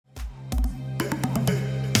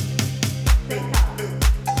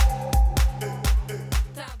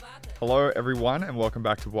Hello, everyone, and welcome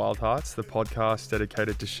back to Wild Hearts, the podcast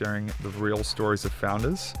dedicated to sharing the real stories of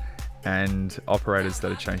founders and operators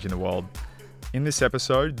that are changing the world. In this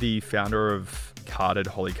episode, the founder of Cardew,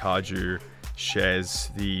 Holly Cardew, shares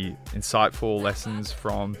the insightful lessons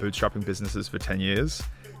from bootstrapping businesses for 10 years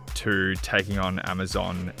to taking on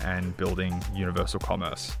Amazon and building universal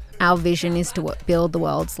commerce. Our vision is to build the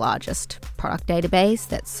world's largest product database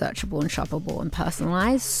that's searchable and shoppable and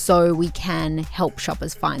personalized so we can help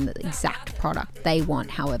shoppers find the exact product they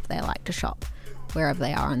want however they like to shop, wherever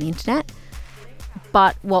they are on the internet.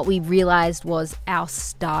 But what we realized was our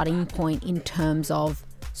starting point in terms of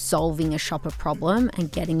solving a shopper problem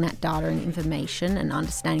and getting that data and information and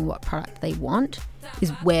understanding what product they want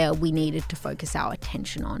is where we needed to focus our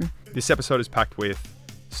attention on. This episode is packed with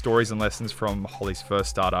stories and lessons from Holly's first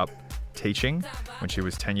startup, Teaching, when she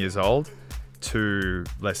was 10 years old, to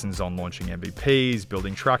lessons on launching MVPs,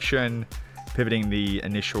 building traction, pivoting the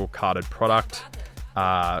initial carded product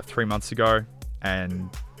 3 months ago, and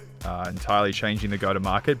entirely changing the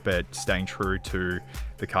go-to-market, but staying true to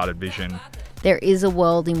the carded vision. There is a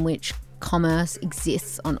world in which commerce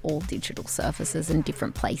exists on all digital surfaces and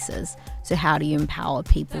different places. So how do you empower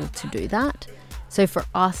people to do that? So for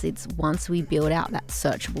us, it's once we build out that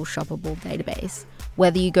searchable, shoppable database,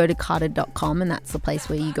 whether you go to cardew.com and that's the place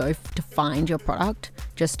where you go to find your product,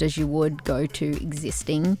 just as you would go to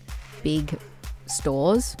existing big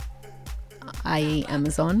stores, i.e.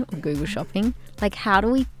 Amazon or Google Shopping. Like, how do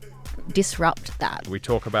we disrupt that? We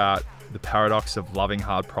talk about the paradox of loving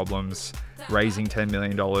hard problems, raising $10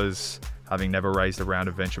 million, having never raised a round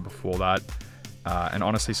of venture before that, and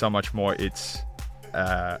honestly so much more. It's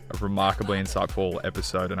a remarkably insightful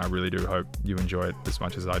episode, and I really do hope you enjoy it as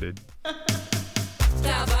much as I did.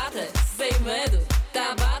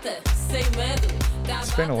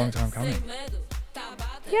 It's been a long time coming.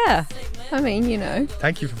 Yeah, I mean, you know.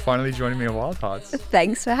 Thank you for finally joining me on Wild Hearts.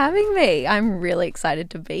 Thanks for having me. I'm really excited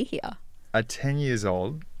to be here. At 10 years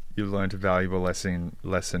old, you learned a valuable lesson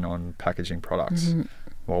on packaging products. Mm-hmm.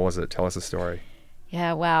 What was it? Tell us a story.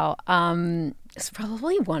 Yeah, wow. It's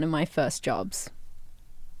probably one of my first jobs.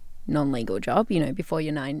 Non-legal job, you know, before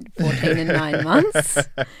you're 14 and 9 months.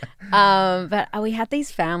 But we had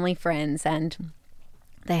these family friends and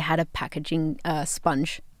they had a packaging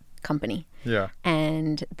sponge company. Yeah.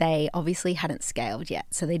 And they obviously hadn't scaled yet.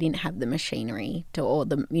 So they didn't have the machinery or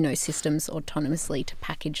the, systems autonomously to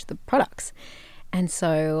package the products. And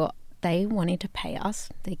so they wanted to pay us,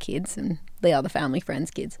 their kids and the other family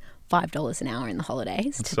friends' kids, $5 an hour in the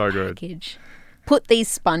holidays to package, put these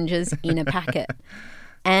sponges in a packet.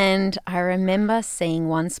 And I remember seeing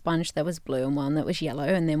one sponge that was blue and one that was yellow,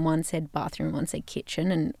 and then one said bathroom and one said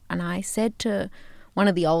kitchen. And I said to one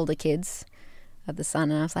of the older kids of the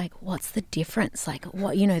son, and I was like, what's the difference? Like,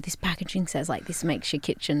 what, this packaging says, like, this makes your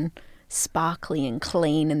kitchen sparkly and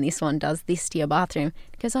clean, and this one does this to your bathroom.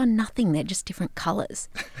 He goes, oh, nothing, they're just different colours.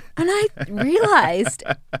 And I realised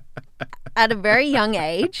at a very young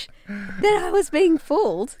age that I was being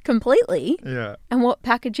fooled completely. Yeah. And what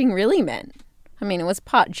packaging really meant. I mean, it was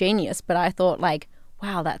part genius, but I thought, like,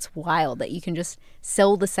 wow, that's wild that you can just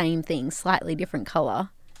sell the same thing, slightly different colour,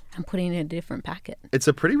 and put it in a different packet. It's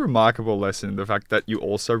a pretty remarkable lesson, the fact that you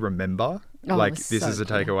also remember, this is a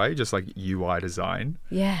takeaway, just like UI design.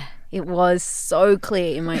 Yeah, it was so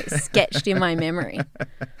clear, sketched in my memory.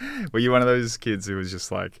 Were you one of those kids who was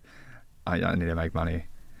just like, I need to make money?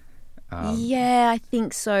 Yeah, I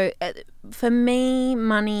think so. For me,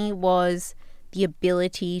 money was the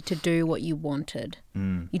ability to do what you wanted.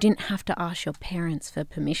 You didn't have to ask your parents for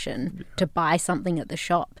permission to buy something at the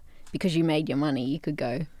shop because you made your money. You could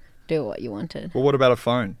go do what you wanted. Well, what about a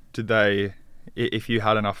phone? Did they, if you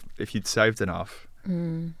had enough, if you'd saved enough,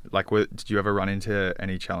 did you ever run into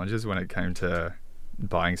any challenges when it came to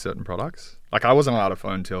buying certain products? Like, I wasn't allowed a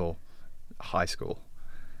phone till high school.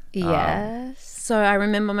 Yes. So I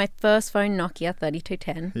remember my first phone, Nokia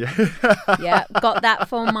 3210. Yeah. Yeah. Got that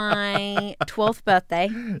for my 12th birthday.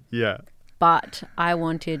 Yeah. But I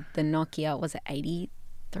wanted the Nokia, was it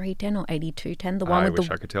 8310 or 8210? The one I with wish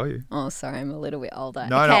I could tell you. Oh, sorry. I'm a little bit older.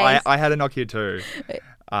 No, I had a Nokia too.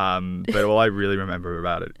 But all I really remember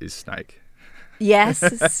about it is Snake. Yes,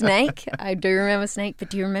 Snake. I do remember Snake. But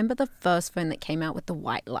do you remember the first phone that came out with the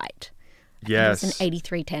white light? Yes. It was an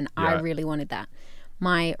 8310. Yeah. I really wanted that.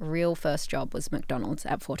 My real first job was McDonald's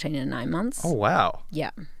at 14 and 9 months. Oh, wow. Yeah.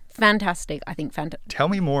 Fantastic. I think fantastic. Tell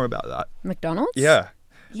me more about that. McDonald's? Yeah.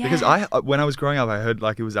 Because when I was growing up, I heard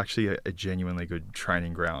like it was actually a genuinely good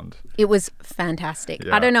training ground. It was fantastic.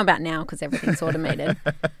 Yeah. I don't know about now because everything's automated.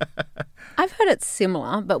 I've heard it's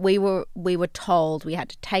similar, but we were told we had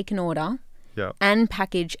to take an order Yeah. and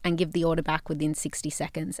package and give the order back within 60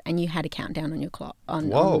 seconds. And you had a countdown on your clock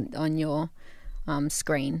Whoa. on your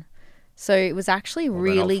screen. So it was actually Well,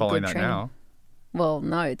 really they're not following good that training. now. Well,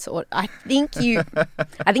 no, I think you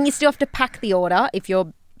still have to pack the order if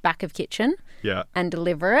you're back of kitchen Yeah. and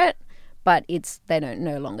deliver it, but they don't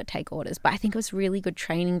no longer take orders. But I think it was really good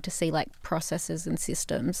training to see like processes and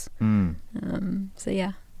systems. So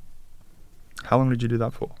yeah. How long did you do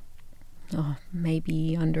that for? Oh,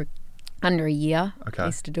 maybe under a year. Okay. I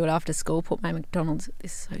used to do it after school. Put my McDonald's.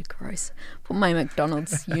 This is so gross. Put my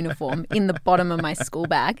McDonald's uniform in the bottom of my school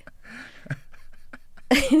bag.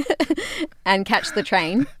 And catch the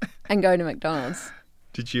train and go to McDonald's.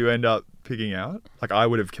 Did you end up picking out? Like I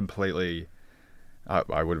would have completely,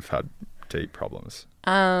 I would have had deep problems.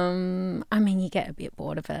 I mean, you get a bit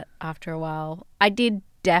bored of it after a while. I did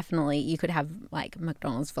definitely. You could have like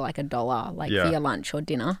McDonald's for like $1, like Yeah. for your lunch or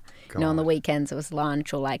dinner. God. You know, on the weekends it was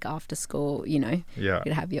lunch or like after school. You know, Yeah.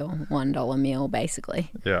 you'd have your $1 meal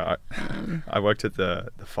basically. Yeah. I worked at the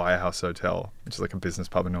Firehouse Hotel, which is like a business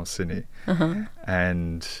pub in North Sydney.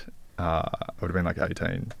 And I would have been like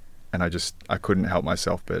 18. And I couldn't help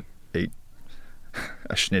myself but eat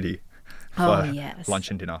a schnitty Oh, for yes. lunch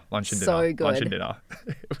and dinner. Lunch and So dinner. good. Lunch and dinner.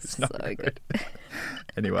 It was not So good.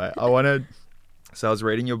 Anyway, I was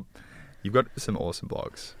reading you've got some awesome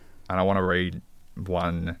blogs, and I want to read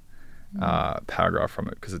one paragraph from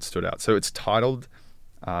it because it stood out. So it's titled,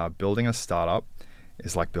 Building a Startup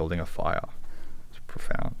is like building a fire. It's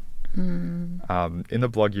profound. In the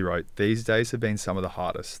blog you wrote, these days have been some of the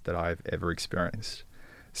hardest that I've ever experienced.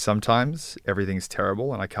 Sometimes everything's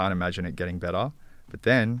terrible and I can't imagine it getting better, but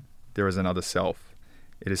then there is another self.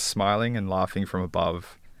 It is smiling and laughing from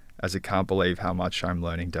above as it can't believe how much I'm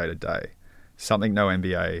learning day to day. Something no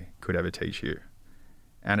MBA could ever teach you.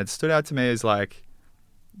 And it stood out to me as like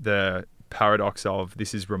the paradox of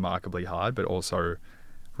this is remarkably hard, but also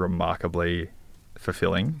remarkably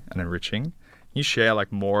fulfilling and enriching. Can you share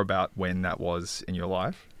like more about when that was in your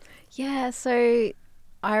life? Yeah, so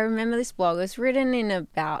I remember this blog. It was written in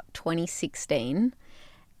about 2016.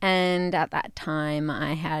 And at that time,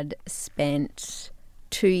 I had spent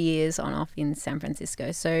 2 years on off in San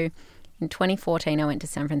Francisco. So in 2014, I went to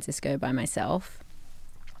San Francisco by myself.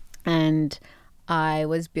 And I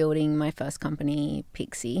was building my first company,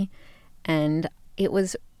 Pixie. And it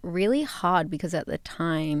was really hard because at the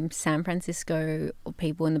time, San Francisco, or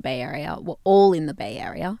people in the Bay Area, were all in the Bay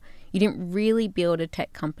Area. You didn't really build a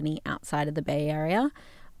tech company outside of the Bay Area.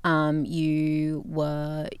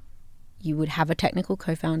 You would have a technical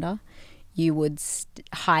co-founder. You would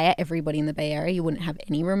hire everybody in the Bay Area. You wouldn't have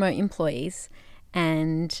any remote employees.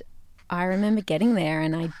 And I remember getting there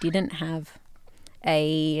and I didn't have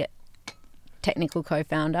a technical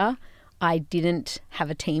co-founder. I didn't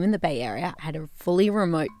have a team in the Bay Area. I had a fully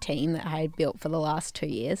remote team that I had built for the last 2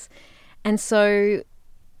 years. And so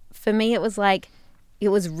for me, it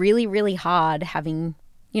was really, really hard having,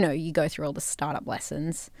 you go through all the startup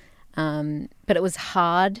lessons. But it was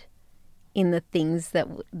hard in the things that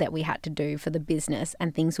we had to do for the business,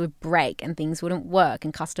 and things would break and things wouldn't work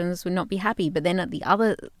and customers would not be happy. But then at the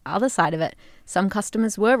other side of it, some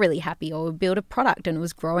customers were really happy, or would build a product and it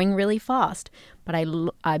was growing really fast. But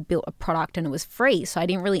I built a product and it was free. So I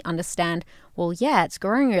didn't really understand, well, yeah, it's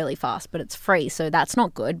growing really fast, but it's free. So that's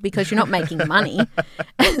not good because you're not making money.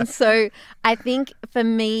 And so I think for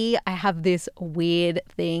me, I have this weird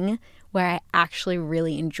thing where I actually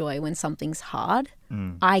really enjoy when something's hard.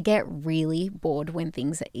 I get really bored when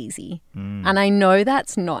things are easy. And I know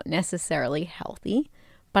that's not necessarily healthy,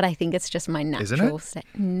 but I think it's just my natural state.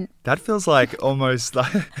 That feels like almost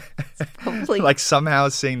like, Probably. like somehow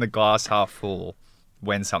seeing the glass half full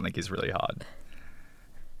when something is really hard.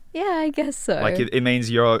 Yeah, I guess so. Like it means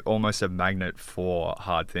you're almost a magnet for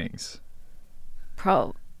hard things.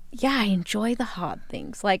 Yeah, I enjoy the hard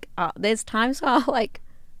things. Like there's times where I'll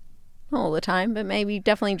not all the time, but maybe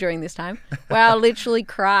definitely during this time, where I'll literally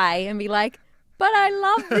cry and be like, but I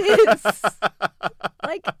love this.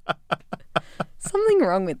 Like, something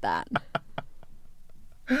wrong with that.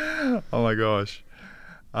 Oh my gosh.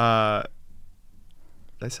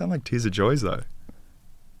 They sound like tears of joys though.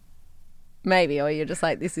 Maybe, or you're just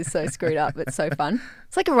like, this is so screwed up, it's so fun.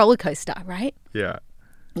 It's like a roller coaster, right? Yeah.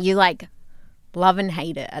 You love and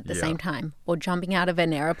hate it at the same time, or jumping out of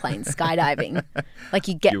an airplane, skydiving. Like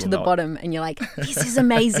you get to the bottom and you're like, this is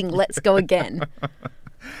amazing, let's go again.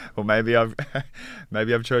 Well, maybe I've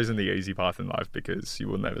chosen the easy path in life because you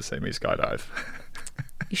will never see me skydive.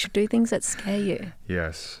 You should do things that scare you.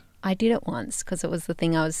 Yes. I did it once because it was the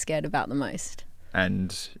thing I was scared about the most.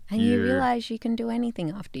 And you realise you can do anything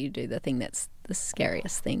after you do the thing that's the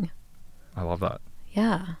scariest thing. I love that.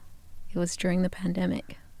 Yeah. It was during the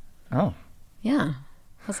pandemic. Oh. Yeah.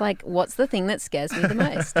 I was like, what's the thing that scares me the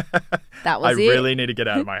most? That was I it. really need to get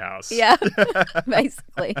out of my house. Yeah,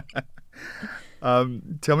 basically.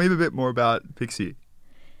 Tell me a bit more about Pixie.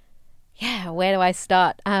 Yeah, where do I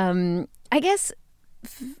start? I guess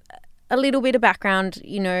a little bit of background.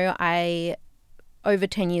 I, over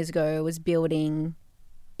 10 years ago, was building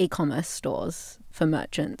e-commerce stores for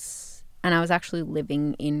merchants. And I was actually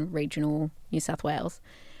living in regional New South Wales.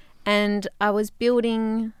 And I was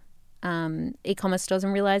building e-commerce stores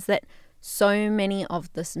and realised that so many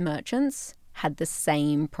of the merchants had the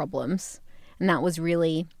same problems. And that was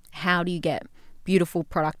really, how do you get beautiful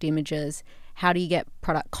product images? How do you get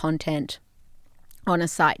product content on a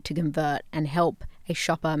site to convert and help a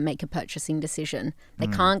shopper make a purchasing decision? They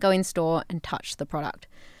can't go in store and touch the product.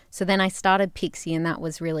 So then I started Pixie, and that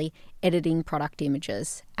was really editing product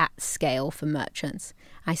images at scale for merchants.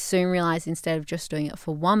 I soon realized instead of just doing it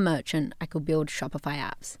for one merchant, I could build Shopify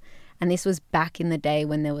apps. And this was back in the day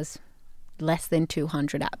when there was less than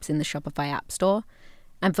 200 apps in the Shopify App Store.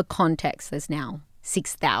 And for context, there's now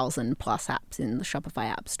 6,000 plus apps in the Shopify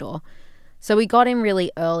App Store. So we got in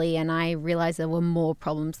really early, and I realized there were more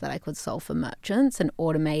problems that I could solve for merchants and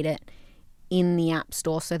automate it in the App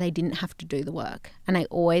Store so they didn't have to do the work. And I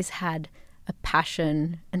always had a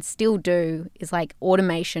passion, and still do, is like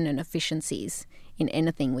automation and efficiencies in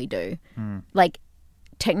anything we do. Like,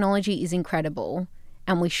 technology is incredible,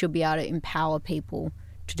 and we should be able to empower people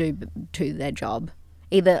to do their job.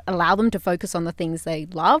 Either allow them to focus on the things they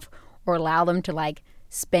love, or allow them to like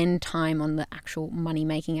spend time on the actual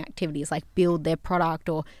money-making activities, like build their product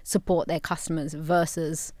or support their customers,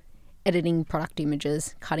 versus editing product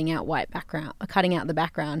images, cutting out the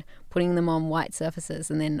background, putting them on white surfaces,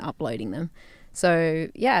 and then uploading them. So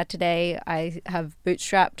yeah, today I have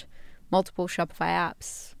bootstrapped multiple Shopify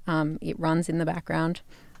apps. It runs in the background,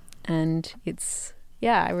 and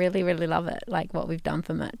I really, really love it, like what we've done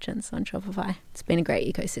for merchants on Shopify. It's been a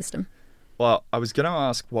great ecosystem. Well, I was going to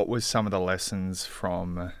ask, what was some of the lessons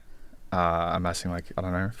from amassing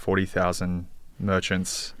 40,000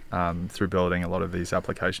 merchants through building a lot of these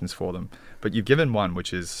applications for them. But you've given one,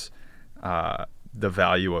 which is the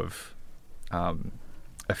value of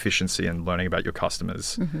efficiency and learning about your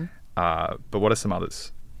customers. But what are some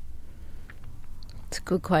others? It's a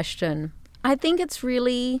good question. I think it's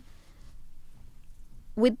really,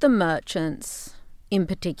 with the merchants in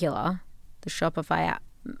particular, the Shopify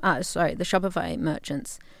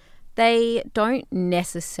merchants, they don't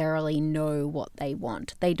necessarily know what they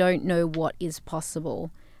want. They don't know what is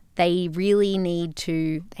possible. They really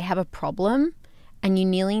they have a problem, and you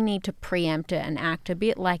nearly need to preempt it and act a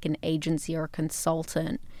bit like an agency or a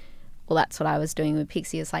consultant. Well, that's what I was doing with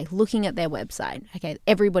Pixie. It's like looking at their website. Okay,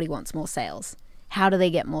 everybody wants more sales. How do they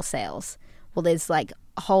get more sales? Well, there's like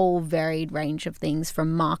a whole varied range of things,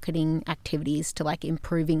 from marketing activities to like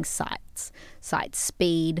improving site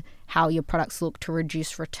speed, how your products look, to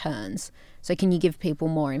reduce returns. So can you give people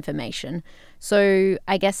more information? So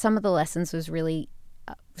I guess some of the lessons was really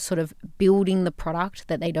sort of building the product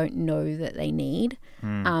that they don't know that they need.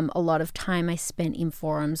 A lot of time I spent in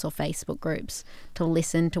forums or Facebook groups to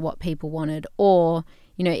listen to what people wanted, or,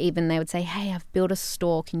 even they would say, hey, I've built a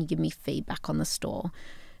store. Can you give me feedback on the store?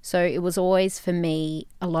 So it was always, for me,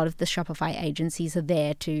 a lot of the Shopify agencies are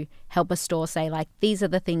there to help a store say, like, these are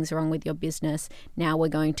the things wrong with your business. Now we're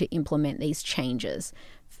going to implement these changes.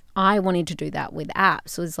 I wanted to do that with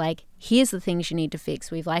apps. It was like, here's the things you need to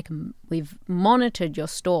fix. We've monitored your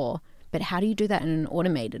store, but how do you do that in an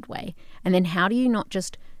automated way? And then how do you not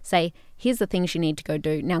just say, here's the things you need to go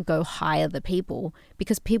do, now go hire the people?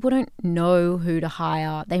 Because people don't know who to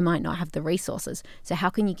hire. They might not have the resources. So how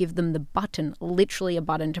can you give them the button, literally a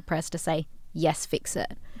button to press to say, yes, fix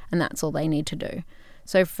it? And that's all they need to do.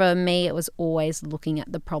 So for me, it was always looking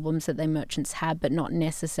at the problems that their merchants had, but not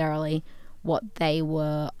necessarily what they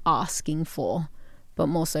were asking for, but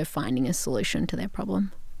more so finding a solution to their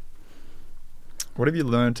problem. What have you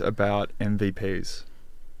learnt about MVPs?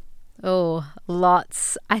 Oh,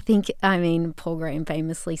 lots. Paul Graham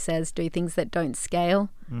famously says, do things that don't scale.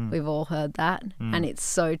 We've all heard that. And it's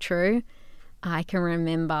so true. I can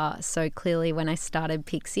remember so clearly when I started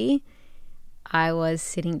Pixie, I was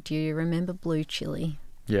sitting, do you remember Blue Chili?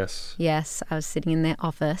 Yes. Yes, I was sitting in their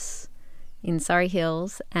office in Surrey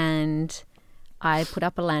Hills, and I put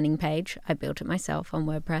up a landing page. I built it myself on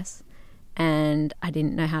WordPress, and I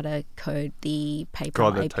didn't know how to code the PayPal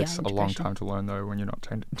God, that API takes a long time to learn, though, when you're not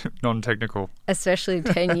non-technical. Especially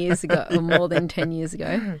 10 years ago, or more than 10 years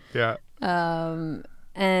ago. Yeah.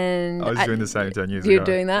 And I was doing the same 10 years you're ago.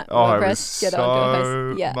 doing that? Oh, it was WordPress, get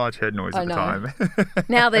on, so much head noise at the time.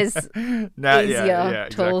 Now there's easier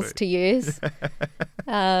tools exactly. to use.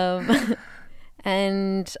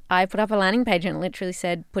 And I put up a landing page and it literally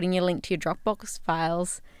said, put in your link to your Dropbox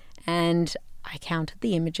files. And I counted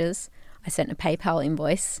the images. I sent a PayPal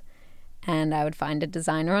invoice and I would find a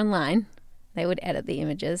designer online. They would edit the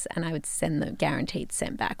images and I would send them guaranteed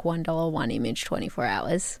sent back $1 one image, 24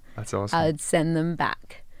 hours. That's awesome. I would send them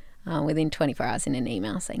back within 24 hours in an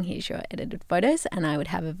email saying, here's your edited photos. And I would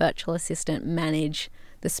have a virtual assistant manage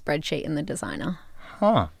the spreadsheet and the designer.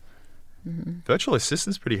 Huh. Virtual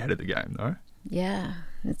assistant's pretty ahead of the game, though. Yeah,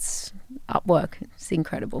 it's Upwork. It's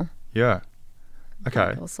incredible. Yeah. Okay.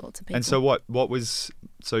 Like all sorts of people. And so what was,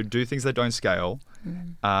 so do things that don't scale,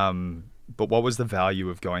 but what was the value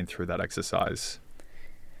of going through that exercise?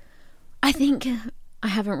 I think I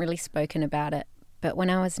haven't really spoken about it, but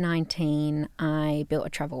when I was 19, I built a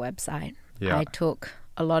travel website. Yeah. I took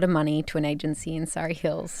a lot of money to an agency in Surrey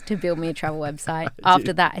Hills to build me a travel website.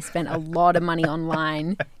 After that, I spent a lot of money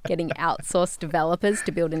online getting outsourced developers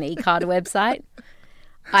to build an e-card website.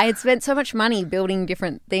 I had spent so much money building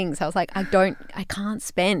different things. I was like, I can't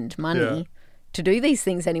spend money to do these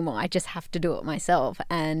things anymore. I just have to do it myself.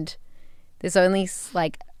 And there's only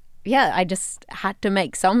I just had to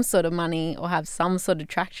make some sort of money or have some sort of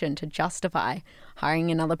traction to justify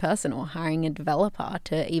hiring another person or hiring a developer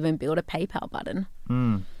to even build a PayPal button.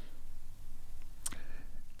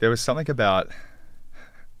 There was something about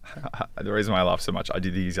the reason why I laugh so much. I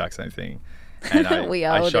did the exact same thing, and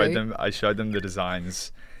I showed them the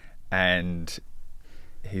designs, and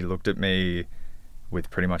he looked at me with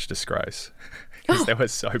pretty much disgrace because they were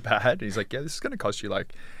so bad. He's like, "Yeah, this is going to cost you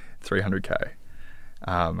like $300K."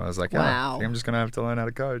 I was like, wow. I think I'm just going to have to learn how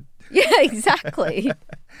to code. Yeah, exactly.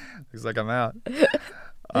 He's like, I'm out.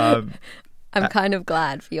 I'm kind of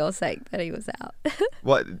glad for your sake that he was out.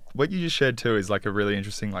 What you just shared too is like a really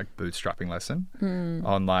interesting like bootstrapping lesson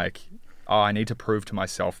on like, I need to prove to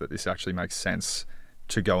myself that this actually makes sense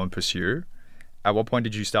to go and pursue. At what point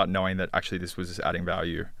did you start knowing that actually this was adding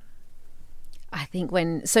value? I think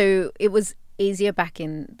so it was easier back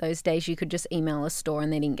in those days. You could just email a store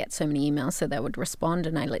and they didn't get so many emails, so they would respond.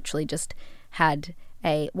 And I literally just had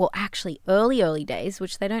early days,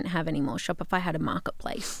 which they don't have anymore, Shopify had a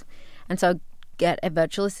marketplace. And so I'd get a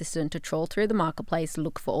virtual assistant to trawl through the marketplace,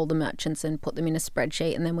 look for all the merchants and put them in a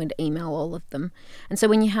spreadsheet, and then we'd email all of them. And so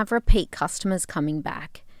when you have repeat customers coming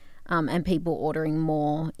back and people ordering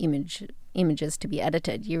more images to be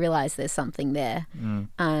edited, you realize there's something there.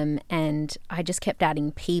 And I just kept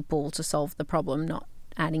adding people to solve the problem, not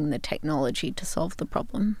adding the technology to solve the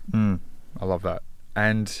problem. I love that.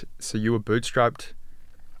 And so you were bootstrapped,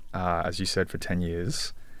 as you said, for 10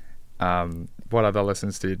 years. What other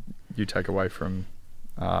lessons did you take away from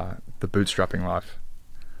the bootstrapping life?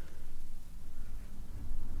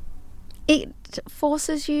 It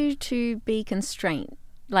forces you to be constrained,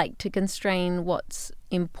 like to constrain what's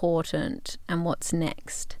important and what's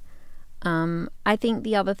next. I think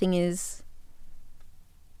the other thing is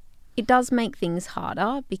it does make things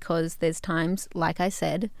harder because there's times, like I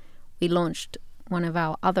said, we launched one of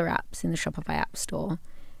our other apps in the Shopify App Store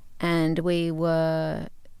and we were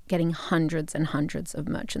getting hundreds and hundreds of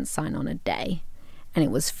merchants sign on a day, and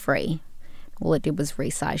it was free. All it did was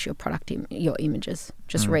resize your product, your images,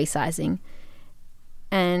 just resizing.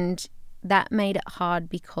 And that made it hard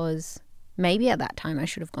because maybe at that time I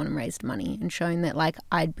should have gone and raised money and shown that like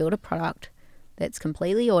I'd built a product that's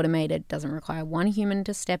completely automated, doesn't require one human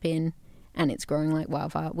to step in, and it's growing like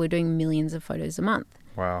wildfire. We're doing millions of photos a month.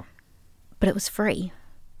 Wow. But it was free.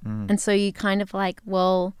 And so you kind of like,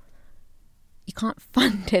 well, you can't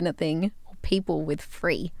fund anything or people with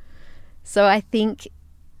free. So I think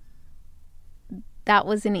that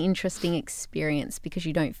was an interesting experience because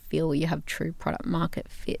you don't feel you have true product market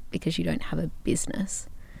fit because you don't have a business.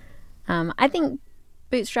 I think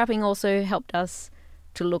bootstrapping also helped us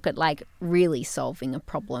to look at like really solving a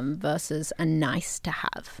problem versus a nice to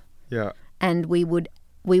have. Yeah. And we would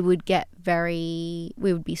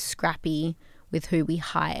be scrappy with who we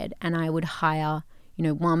hired, and I would hire,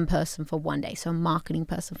 one person for one day, so a marketing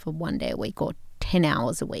person for one day a week or 10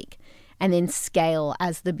 hours a week, and then scale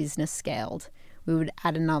as the business scaled. We would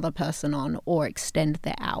add another person on or extend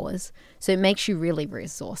their hours. So it makes you really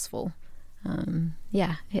resourceful.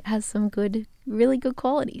 It has some really good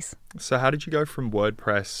qualities. So how did you go from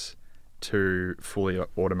WordPress to fully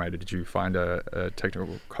automated? Did you find a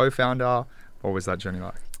technical co-founder? What was that journey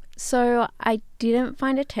like? So I didn't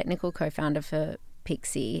find a technical co-founder for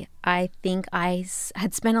Pixie. I think I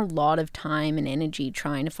had spent a lot of time and energy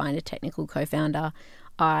trying to find a technical co-founder.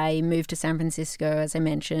 I moved to San Francisco, as I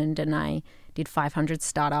mentioned, and I did 500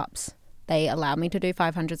 startups. They allowed me to do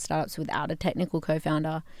 500 startups without a technical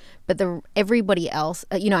co-founder. But everybody else,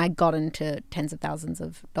 I got into tens of thousands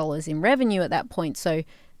of dollars in revenue at that point. So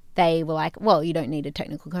they were like, well, you don't need a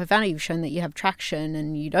technical co-founder. You've shown that you have traction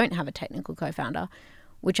and you don't have a technical co-founder,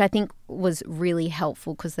 which I think was really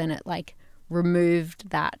helpful because then it like removed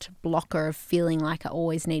that blocker of feeling like I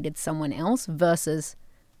always needed someone else versus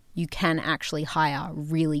you can actually hire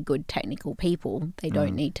really good technical people. They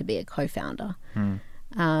don't need to be a co-founder.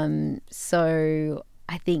 So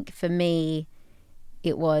I think for me,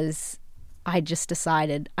 I just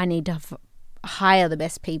decided I need to hire the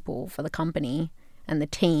best people for the company and the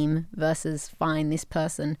team versus find this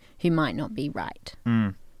person who might not be right.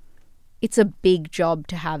 It's a big job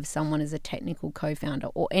to have someone as a technical co-founder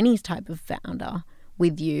or any type of founder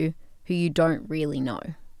with you who you don't really know.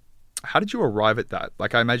 How did you arrive at that?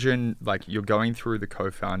 Like, I imagine like you're going through the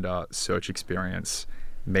co-founder search experience,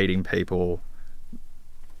 meeting people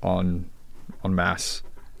en masse.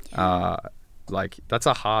 Like that's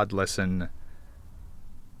a hard lesson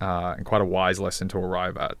and quite a wise lesson to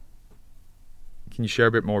arrive at. Can you share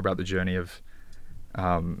a bit more about the journey of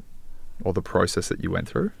or the process that you went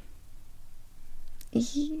through?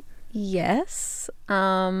 Yes.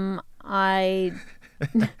 I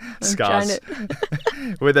Scars.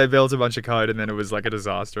 Where they built a bunch of code and then it was like a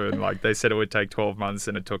disaster and like they said it would take 12 months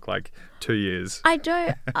and it took like 2 years. I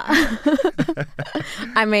don't...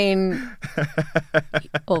 I mean,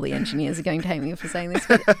 all the engineers are going to hate me for saying this,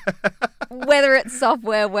 but whether it's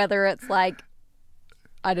software, whether it's like,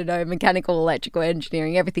 I don't know, mechanical, electrical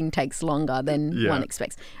engineering, everything takes longer than one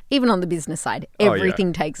expects. Even on the business side,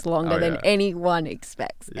 everything takes longer than anyone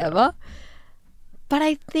expects ever. But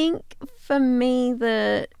I think for me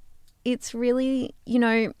that it's really,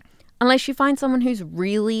 unless you find someone who's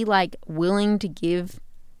really like willing to give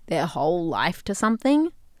their whole life to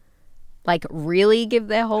something, like really give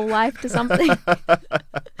their whole life to something,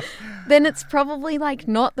 then it's probably like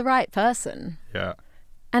not the right person. Yeah.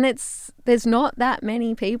 And there's not that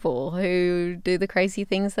many people who do the crazy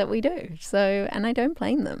things that we do. So, and I don't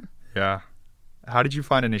blame them. Yeah. How did you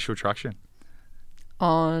find initial traction?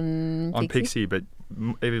 On Pixie, but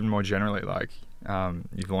even more generally, like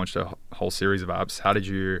you've launched a whole series of apps. How did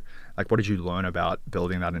you, like, what did you learn about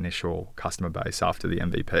building that initial customer base after the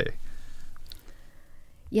MVP?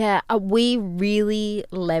 Yeah, we really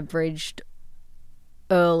leveraged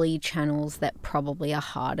early channels that probably are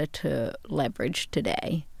harder to leverage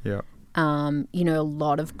today. Yeah. A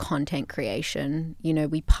lot of content creation.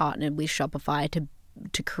 We partnered with Shopify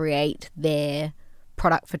to create their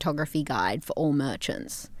product photography guide for all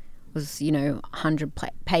merchants. It was 100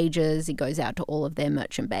 pages. It goes out to all of their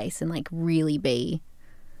merchant base and like really be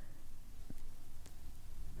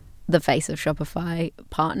the face of Shopify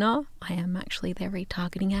partner. I am actually their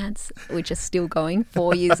retargeting ads, which are still going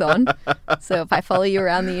 4 years on. So if I follow you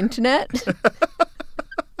around the internet,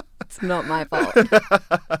 it's not my fault.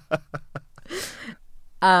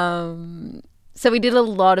 So we did a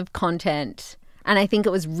lot of content. And I think it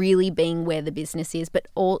was really being where the business is, but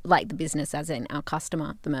all like the business as in our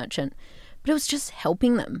customer, the merchant. But it was just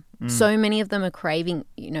helping them. So many of them are craving,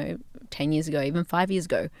 10 years ago, even 5 years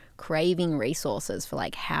ago, craving resources for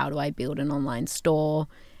like, how do I build an online store?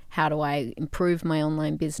 How do I improve my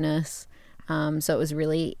online business? So it was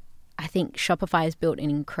really, I think Shopify has built an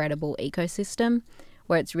incredible ecosystem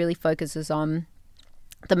where it's really focuses on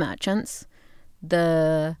the merchants,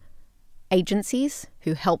 the agencies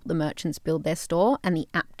who help the merchants build their store, and the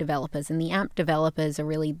app developers. And the app developers are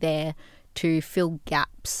really there to fill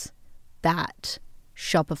gaps that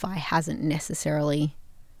Shopify hasn't necessarily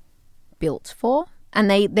built for. And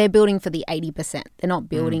they're building for the 80%. They're not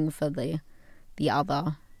building for the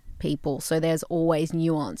other people. So there's always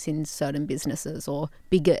nuance in certain businesses or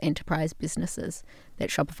bigger enterprise businesses that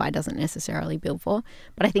Shopify doesn't necessarily build for.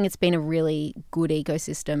 But I think it's been a really good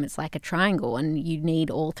ecosystem. It's like a triangle, and you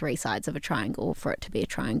need all three sides of a triangle for it to be a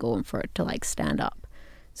triangle and for it to like stand up.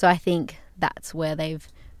 So I think that's where they've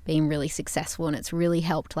been really successful, and it's really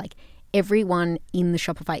helped. Like everyone in the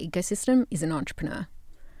Shopify ecosystem is an entrepreneur.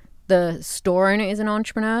 The store owner is an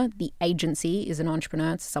entrepreneur. The agency is an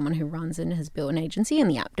entrepreneur. It's someone who runs and has built an agency, and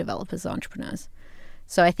the app developers are entrepreneurs.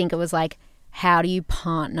 So I think it was like, how do you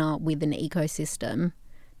partner with an ecosystem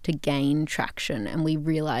to gain traction? And we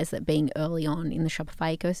realized that being early on in the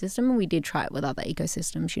Shopify ecosystem, and we did try it with other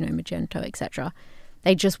ecosystems, Magento, etc.,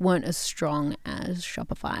 they just weren't as strong as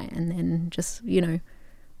Shopify. And then just,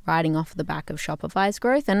 riding off the back of Shopify's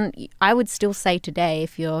growth. And I would still say today,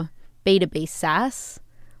 if you're B2B SaaS,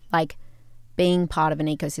 like being part of an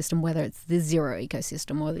ecosystem, whether it's the Xero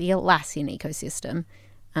ecosystem or the Atlassian ecosystem,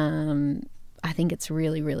 I think it's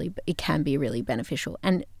it can be really beneficial.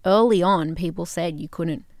 And early on, people said you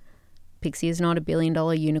couldn't. Pixie is not a $1 billion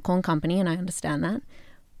unicorn company, and I understand that.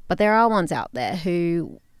 But there are ones out there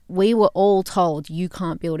who we were all told you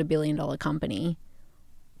can't build a $1 billion company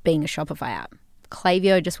being a Shopify app.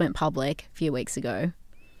 Klaviyo just went public a few weeks ago.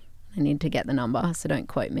 I need to get the number, so don't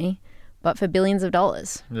quote me. But for billions of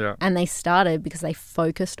dollars. Yeah. And they started because they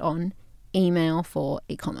focused on email for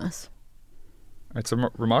e-commerce. It's a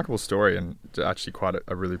remarkable story, and actually quite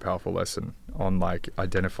a really powerful lesson on like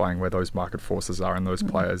identifying where those market forces are and those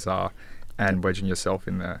players are, and wedging yourself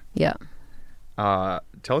in there. Yeah.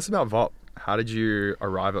 Tell us about VOP. How did you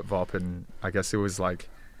arrive at VOP? And I guess it was like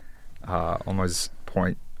almost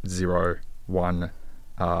 0.01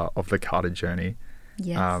 of the Cardew journey.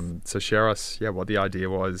 Yes. So share us, what the idea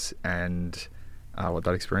was and what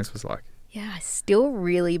that experience was like. Yeah, I still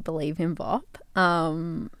really believe in VOP.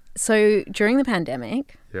 So during the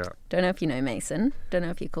pandemic, don't know if you know Mason, don't know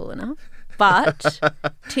if you're cool enough, but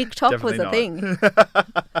TikTok was a thing.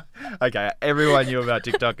 Okay, everyone knew about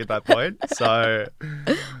TikTok at that point. So,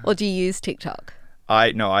 or do you use TikTok?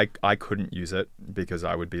 I couldn't use it because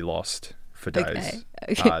I would be lost for days.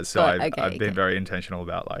 Okay. So I've been very intentional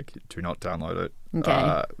about like do not download it.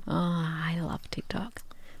 Okay. I love TikTok.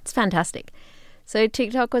 It's fantastic. So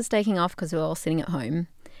TikTok was taking off because we were all sitting at home.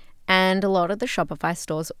 And a lot of the Shopify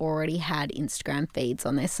stores already had Instagram feeds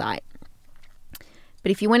on their site.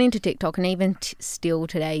 But if you went into TikTok, and even still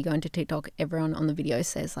today, you go into TikTok, everyone on the video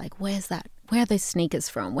says like, where's that? Where are those sneakers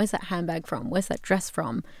from? Where's that handbag from? Where's that dress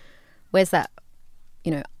from? Where's that,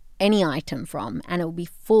 any item from? And it will be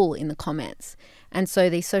full in the comments. And so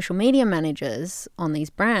these social media managers on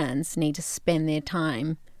these brands need to spend their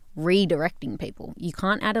time redirecting people. You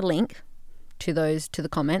can't add a link to the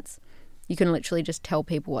comments. You can literally just tell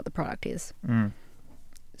people what the product is.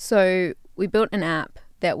 So we built an app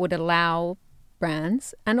that would allow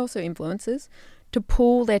brands and also influencers to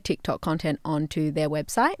pull their TikTok content onto their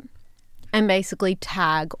website and basically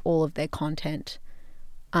tag all of their content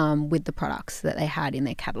with the products that they had in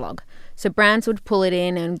their catalog. So brands would pull it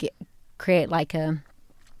in and create like a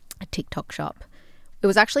TikTok shop. It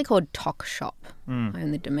was actually called Tok Shop. I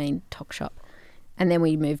own the domain Tok Shop. And then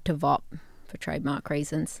we moved to VOP for trademark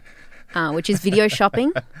reasons. Which is video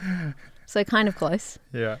shopping, so kind of close.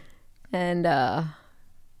 Yeah. And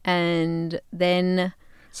then.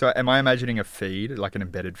 So, am I imagining a feed, like an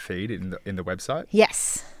embedded feed in the website?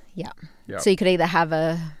 Yes. Yeah. Yep. So you could either have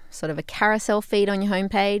a sort of a carousel feed on your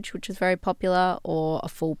homepage, which is very popular, or a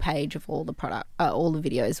full page of all the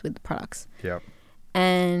videos with the products. Yeah.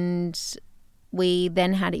 And we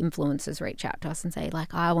then had influencers reach out to us and say,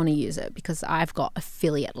 like, I want to use it because I've got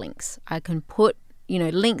affiliate links. I can put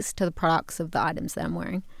links to the products of the items that I'm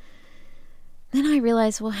wearing. Then I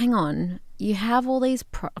realized, well, hang on. You have all these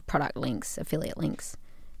product links, affiliate links.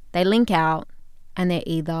 They link out and they're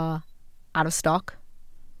either out of stock.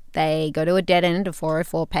 They go to a dead end, a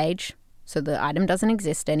 404 page, so the item doesn't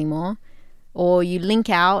exist anymore. Or you link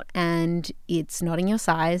out and it's not in your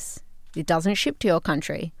size. It doesn't ship to your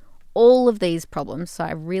country. All of these problems. So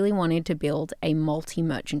I really wanted to build a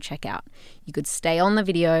multi-merchant checkout. You could stay on the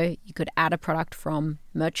video. You could add a product from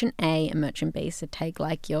merchant A and merchant B. So take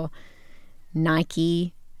like your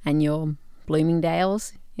Nike and your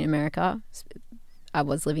Bloomingdale's in America. I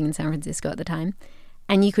was living in San Francisco at the time.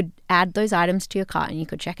 And you could add those items to your cart and you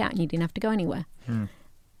could check out and you didn't have to go anywhere.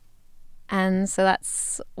 And so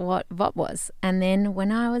that's what VOP was. And then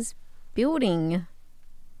when I was building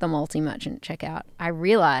the multi-merchant checkout, I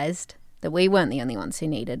realized that we weren't the only ones who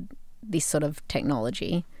needed this sort of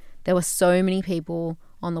technology. There were so many people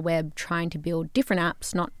on the web trying to build different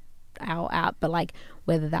apps, not our app, but like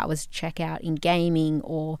whether that was checkout in gaming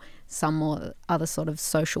or some other sort of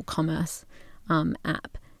social commerce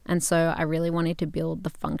app. And so I really wanted to build the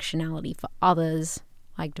functionality for others,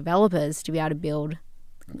 like developers, to be able to build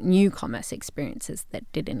new commerce experiences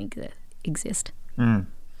that didn't exist. And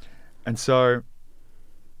so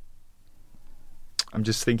I'm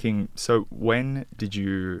just thinking, so when did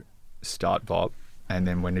you start VOP and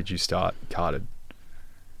then when did you start Cardew?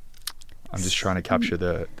 I'm just trying to capture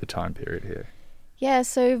the time period here. Yeah,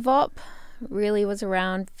 so VOP really was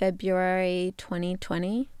around February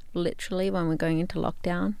 2020, literally when we're going into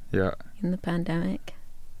lockdown. Yeah. In the pandemic.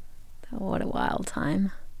 What a wild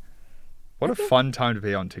time. What a fun time to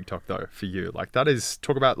be on TikTok though for you. Like that is,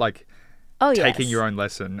 talk about like taking your own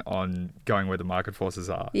lesson on going where the market forces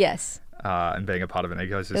are. Yes. And being a part of an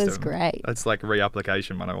ecosystem. It was great. It's like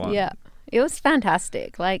reapplication 101. Yeah. It was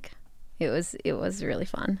fantastic. Like it was really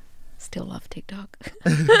fun. Still love TikTok.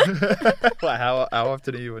 Well, how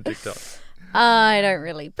often are you on TikTok? I don't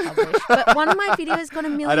really publish, but one of my videos got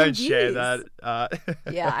 1 million I don't views. share that.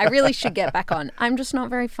 Yeah, I really should get back on. I'm just not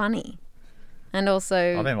very funny. And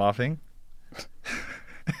also... I've been laughing.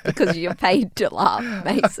 Because you're paid to laugh,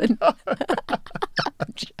 Mason. I'm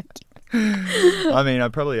joking. I mean, I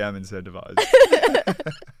probably am incentivized.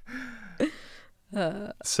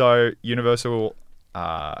 So, universal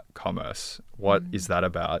commerce, what is that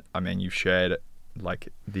about? I mean, you've shared like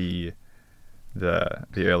the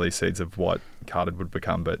early seeds of what Cardew would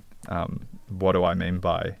become, but what do I mean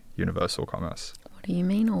by universal commerce? What do you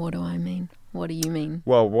mean, or what do I mean? What do you mean?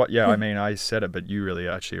 Well, I mean, I said it, but you really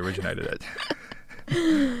actually originated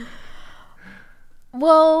it.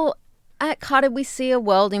 Well, at Cardew, we see a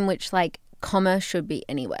world in which, like, commerce should be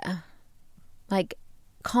anywhere. Like,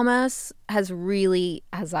 commerce has really,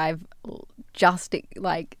 as I've just,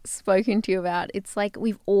 like, spoken to you about, it's like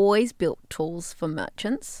we've always built tools for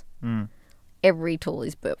merchants. Every tool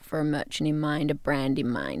is built for a merchant in mind, a brand in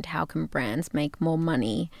mind. How can brands make more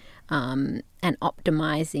money, and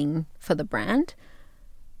optimizing for the brand?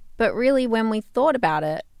 But really, when we thought about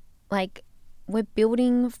it, like, we're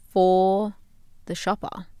building for the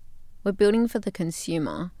shopper. We're building for the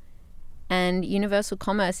consumer. And universal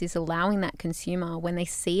commerce is allowing that consumer, when they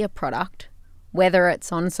see a product, whether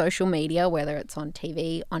it's on social media, whether it's on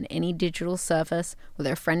TV, on any digital surface,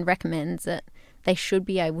 whether a friend recommends it, they should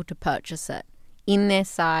be able to purchase it in their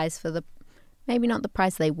size for the, maybe not the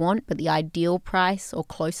price they want, but the ideal price or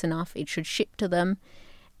close enough. It should ship to them.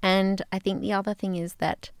 And I think the other thing is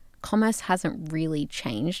that commerce hasn't really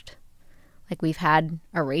changed. Like, we've had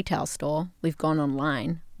a retail store, we've gone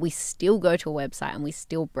online, we still go to a website and we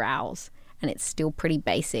still browse, and it's still pretty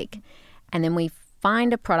basic. And then we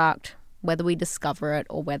find a product, whether we discover it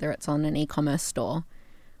or whether it's on an e-commerce store.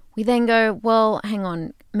 We then go, well, hang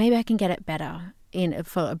on, maybe I can get it better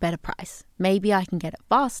for a better price. Maybe I can get it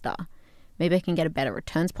faster. Maybe I can get a better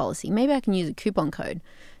returns policy. Maybe I can use a coupon code.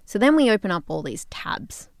 So then we open up all these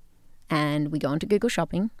tabs and we go into Google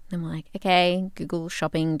Shopping and we're like, okay, Google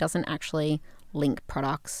Shopping doesn't actually link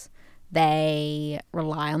products. They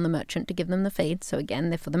rely on the merchant to give them the feed. So again,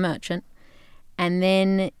 they're for the merchant. And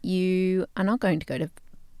then you are not going to go to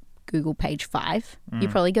Google page 5. You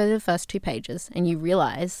probably go to the first 2 pages and you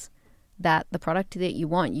realize that the product that you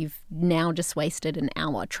want, you've now just wasted an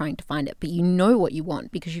hour trying to find it. But you know what you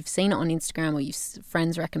want because you've seen it on Instagram or your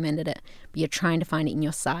friends recommended it, but you're trying to find it in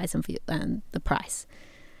your size and for the price.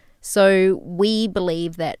 So we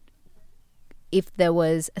believe that if there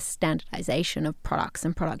was a standardization of products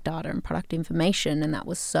and product data and product information, and that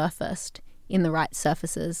was surfaced in the right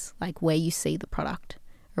surfaces, like where you see the product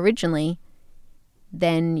originally,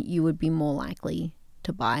 then you would be more likely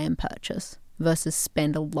to buy and purchase versus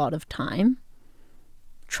spend a lot of time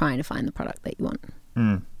trying to find the product that you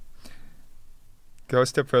want. Go a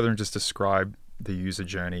step further and just describe the user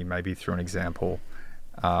journey, maybe through an example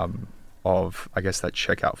of, I guess, that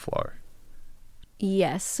checkout flow.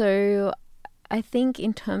 Yes, so I think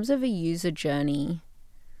in terms of a user journey,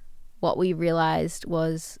 what we realized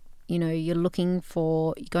was, you're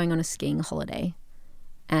going on a skiing holiday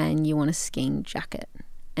and you want a skiing jacket.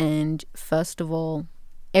 And first of all,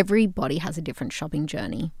 everybody has a different shopping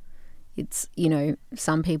journey. It's,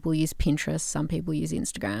 some people use Pinterest, some people use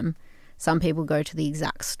Instagram, some people go to the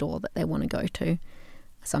exact store that they want to go to,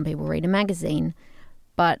 some people read a magazine.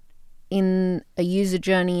 But in a user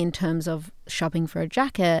journey in terms of shopping for a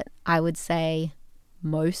jacket, I would say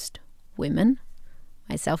most women,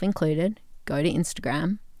 myself included, go to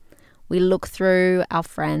Instagram. We look through our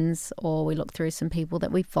friends or we look through some people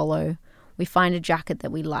that we follow. We find a jacket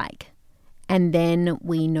that we like. And then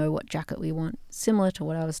we know what jacket we want, similar to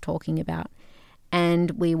what I was talking about.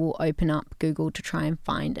 And we will open up Google to try and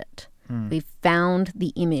find it. We've found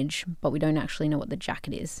the image, but we don't actually know what the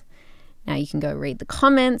jacket is. Now you can go read the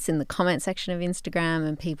comments in the comment section of Instagram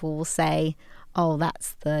and people will say, oh,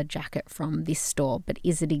 that's the jacket from this store. But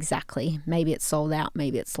is it exactly? Maybe it's sold out.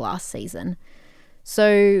 Maybe it's last season.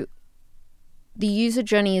 So the user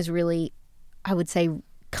journey is really, I would say,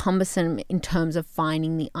 cumbersome in terms of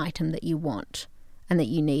finding the item that you want and that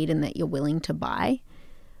you need and that you're willing to buy.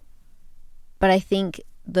 But I think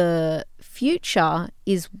the future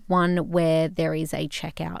is one where there is a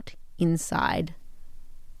checkout inside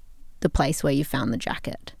the place where you found the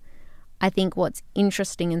jacket. I think what's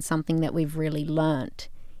interesting and something that we've really learnt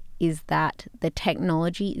is that the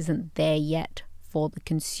technology isn't there yet for the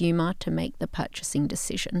consumer to make the purchasing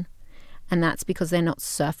decision. And that's because they're not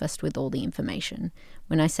surfaced with all the information.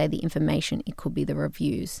 When I say the information, it could be the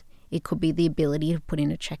reviews. It could be the ability to put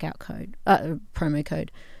in a checkout code, promo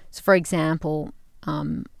code. So for example,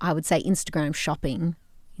 I would say Instagram shopping,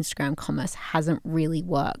 Instagram commerce hasn't really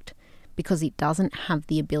worked because it doesn't have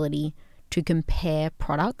the ability to compare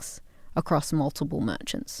products across multiple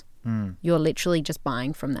merchants. You're literally just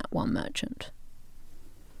buying from that one merchant.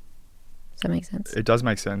 Does that make sense? It does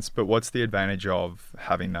make sense, but what's the advantage of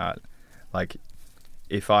having that? Like,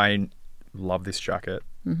 if I love this jacket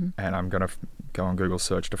and I'm going to go on Google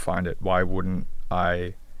search to find it, why wouldn't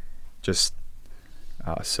I just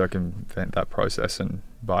circumvent that process and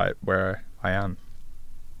buy it where I am?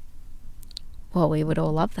 Well, we would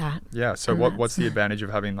all love that. Yeah, so what's the advantage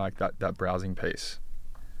of having like that browsing piece?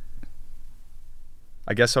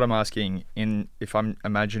 I guess what I'm asking, if I'm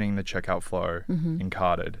imagining the checkout flow in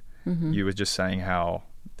Cardew, you were just saying how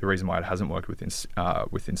the reason why it hasn't worked with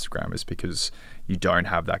Instagram is because you don't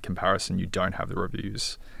have that comparison, you don't have the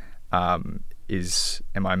reviews. Am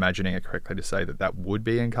I imagining it correctly to say that would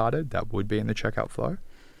be in Cardew, that would be in the checkout flow?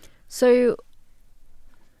 So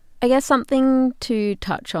I guess something to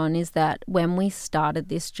touch on is that when we started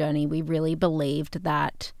this journey, we really believed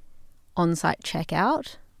that on-site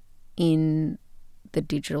checkout in the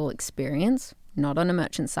digital experience, not on a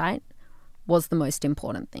merchant site, was the most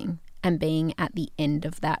important thing, and being at the end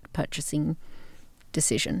of that purchasing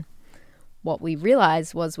decision. What we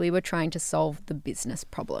realized was we were trying to solve the business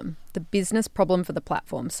problem for the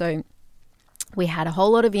platform. So we had a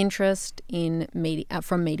whole lot of interest in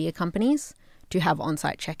from media companies to have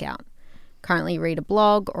on-site checkout. Currently read a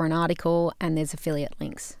blog or an article and there's affiliate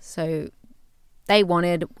links. So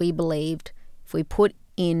we believed if we put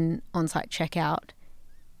in on-site checkout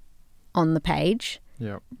on the page,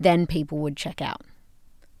 then people would check out.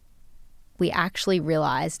 We actually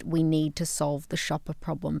realized we need to solve the shopper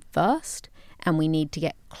problem first, and we need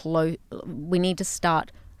to we need to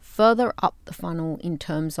start further up the funnel in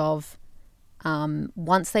terms of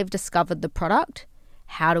once they've discovered the product,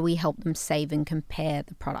 how do we help them save and compare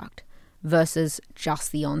the product versus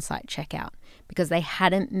just the on-site checkout, because they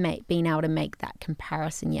hadn't been able to make that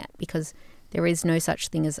comparison yet, because there is no such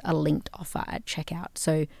thing as a linked offer at checkout.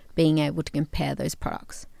 So being able to compare those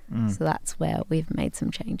products. So that's where we've made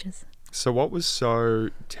some changes. So what was so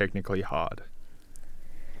technically hard?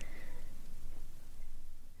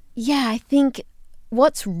 Yeah, I think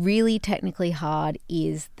what's really technically hard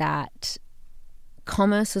is that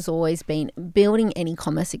commerce has always been, building any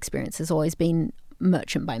commerce experience has always been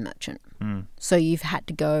merchant by merchant. So you've had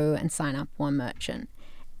to go and sign up one merchant,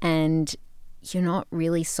 and you're not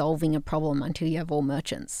really solving a problem until you have all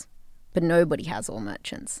merchants, but nobody has all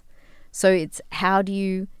merchants. So it's how do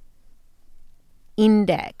you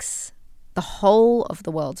index the whole of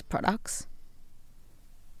the world's products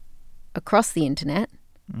across the internet?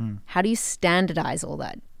 How do you standardize all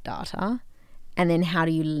that data? And then how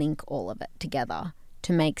do you link all of it together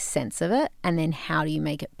to make sense of it? And then how do you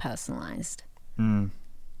make it personalized? And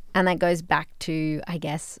that goes back to, I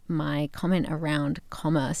guess, my comment around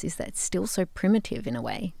commerce is that it's still so primitive in a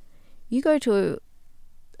way. You go to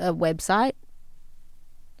a website,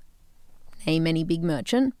 name any big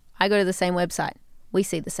merchant, I go to the same website. We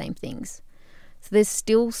see the same things. So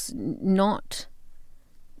there's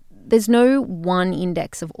no one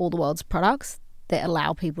index of all the world's products that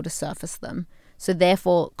allow people to surface them. So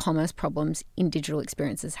therefore, commerce problems in digital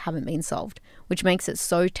experiences haven't been solved, which makes it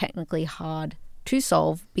so technically hard to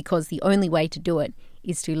solve, because the only way to do it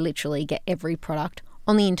is to literally get every product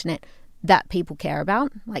on the internet that people care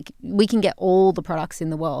about. Like, we can get all the products in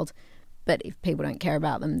the world, but if people don't care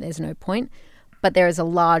about them, there's no point. But there is a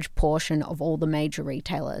large portion of all the major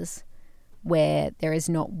retailers where there is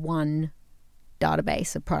not one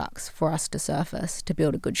database of products for us to surface to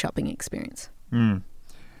build a good shopping experience.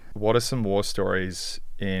 What are some war stories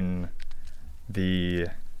in the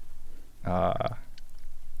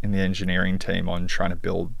engineering team on trying to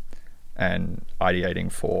build and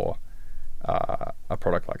ideating for a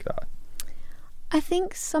product like that? I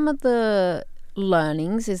think some of the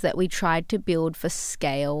learnings is that we tried to build for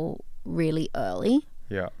scale really early.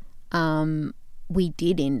 Yeah. We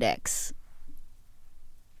did index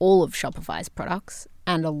all of Shopify's products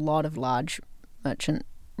and a lot of large merchant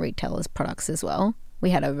retailers' products as well. We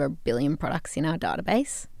had over 1 billion products in our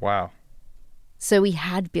database. Wow. So we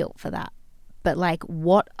had built for that. But like,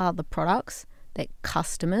 what are the products that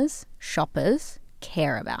customers, shoppers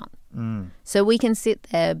care about? So we can sit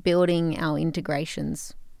there building our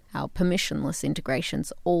integrations, our permissionless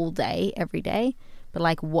integrations all day, every day. But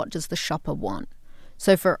like, what does the shopper want?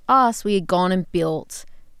 So for us, we had gone and built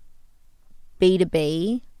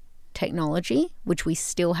B2B technology, which we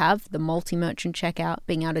still have, the multi-merchant checkout,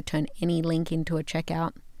 being able to turn any link into a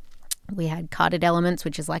checkout. We had carded elements,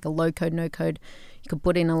 which is like a low-code, no-code. You could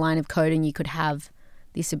put in a line of code and you could have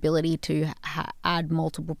this ability to add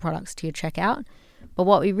multiple products to your checkout. But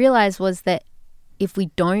what we realized was that if we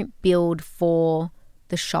don't build for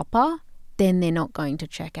the shopper, then they're not going to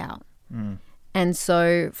check out. And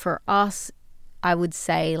so for us, I would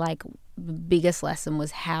say like the biggest lesson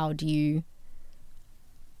was how do you,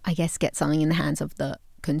 I guess, get something in the hands of the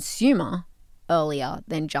consumer earlier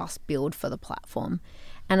than just build for the platform.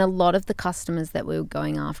 And a lot of the customers that we were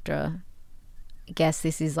going after, I guess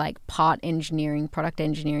this is like part engineering, product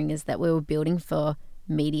engineering, is that we were building for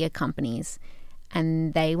media companies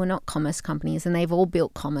and they were not commerce companies, and they've all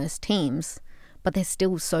built commerce teams, but they're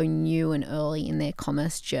still so new and early in their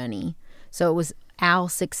commerce journey. So it was our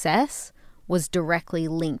success was directly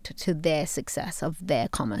linked to their success of their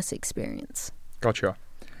commerce experience. Gotcha.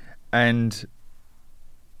 And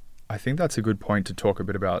I think that's a good point to talk a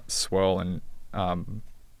bit about Swirl and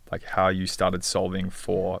like how you started solving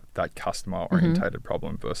for that customer orientated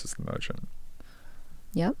problem versus the merchant.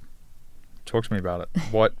 Yep. Talk to me about it.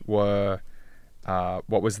 What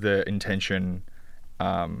was the intention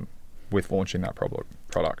with launching that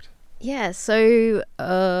product? Yeah, so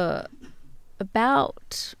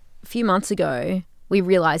about a few months ago, we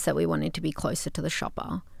realized that we wanted to be closer to the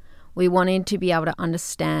shopper. We wanted to be able to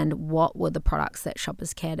understand what were the products that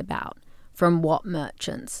shoppers cared about from what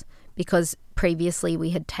merchants, because previously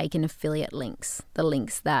we had taken affiliate links, the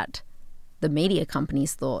links that the media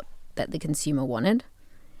companies thought that the consumer wanted,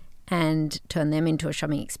 and turned them into a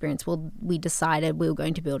shopping experience. Well, we decided we were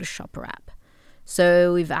going to build a shopper app.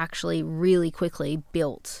 So we've actually really quickly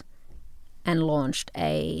built and launched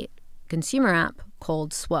a consumer app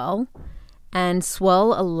called Swirl. And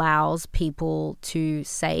Swirl allows people to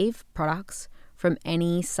save products from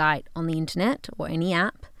any site on the internet or any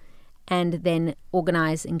app and then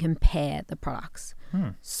organize and compare the products.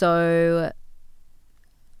 So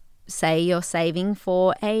say you're saving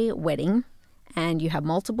for a wedding and you have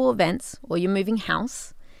multiple events, or you're moving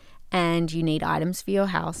house and you need items for your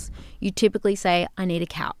house. You typically say, I need a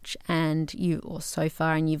couch or sofa,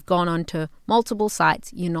 and you've gone on to multiple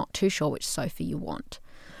sites. You're not too sure which sofa you want.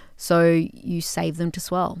 So you save them to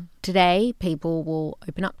Swirl. Today, people will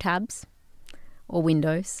open up tabs or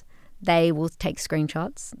windows. They will take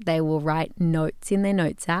screenshots. They will write notes in their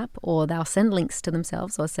notes app, or they'll send links to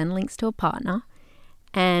themselves or send links to a partner.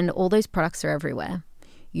 And all those products are everywhere.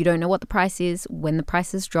 You don't know what the price is, when the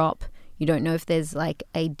prices drop. You don't know if there's like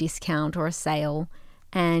a discount or a sale,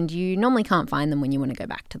 and you normally can't find them when you want to go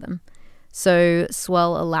back to them. So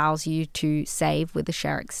Swirl allows you to save with a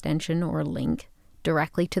share extension or a link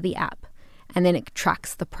directly to the app, and then it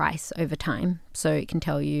tracks the price over time. So it can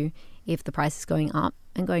tell you if the price is going up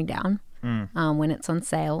and going down when it's on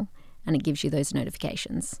sale, and it gives you those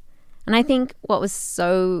notifications. And I think what was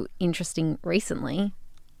so interesting recently,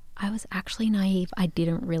 I was actually naive. I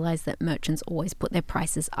didn't realize that merchants always put their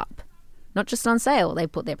prices up. Not just on sale, they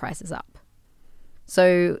put their prices up.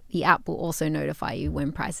 So the app will also notify you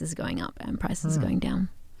when prices are going up and prices are going down.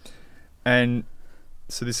 And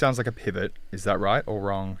so this sounds like a pivot. Is that right or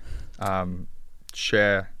wrong?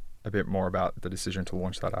 Share a bit more about the decision to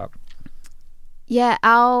launch that app. Yeah,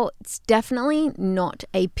 it's definitely not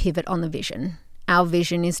a pivot on the vision. Our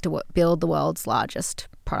vision is to build the world's largest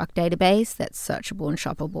product database that's searchable and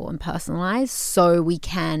shoppable and personalized, so we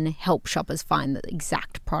can help shoppers find the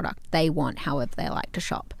exact product they want, however they like to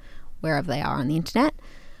shop, wherever they are on the internet.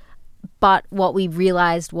 But what we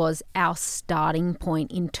realized was our starting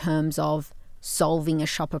point in terms of solving a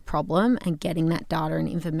shopper problem and getting that data and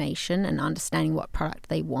information and understanding what product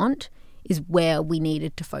they want is where we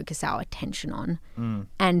needed to focus our attention on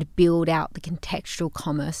and build out the contextual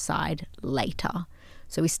commerce side later.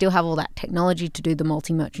 So we still have all that technology to do the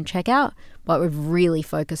multi-merchant checkout, but we've really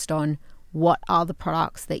focused on what are the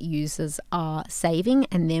products that users are saving,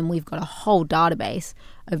 and then we've got a whole database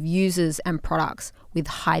of users and products with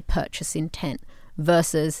high purchase intent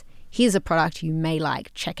versus here's a product you may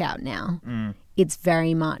like, check out now. It's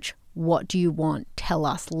very much, what do you want? Tell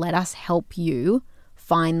us. Let us help you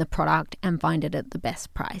find the product and find it at the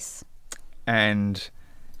best price. And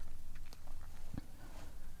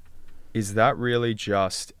is that really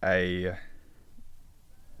just a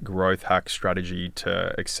growth hack strategy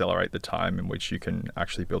to accelerate the time in which you can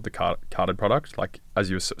actually build the carded product? Like, as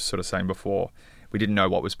you were sort of saying before, we didn't know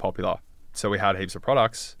what was popular. So we had heaps of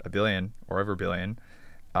products, 1 billion or over 1 billion,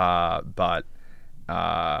 but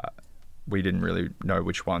we didn't really know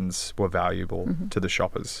which ones were valuable to the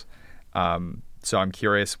shoppers. So I'm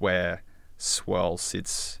curious where Swirl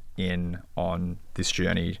sits in on this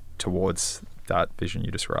journey towards that vision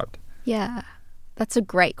you described. Yeah, that's a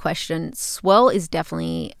great question. Swirl is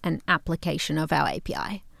definitely an application of our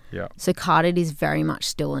API. Yeah. So Cardew is very much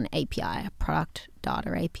still an API, a product data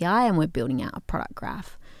API, and we're building out a product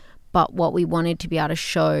graph. But what we wanted to be able to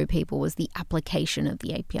show people was the application of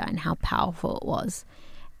the API and how powerful it was.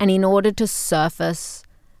 And in order to surface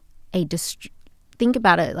think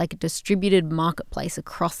about it like a distributed marketplace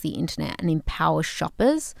across the internet and empower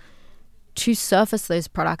shoppers, to surface those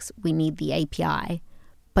products, we need the API.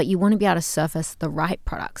 But you want to be able to surface the right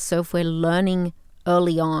products. So if we're learning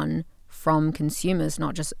early on from consumers,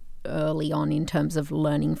 not just early on in terms of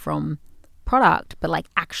learning from product, but like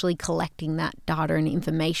actually collecting that data and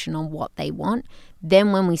information on what they want,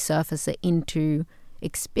 then when we surface it into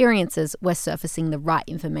experiences, we're surfacing the right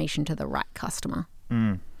information to the right customer.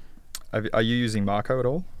 Are you using Marco at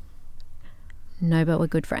all? No, but we're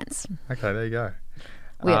good friends. Okay, there you go.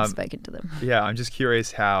 We have spoken to them. Yeah, I'm just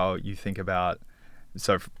curious how you think about,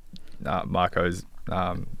 Marco's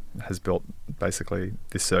has built basically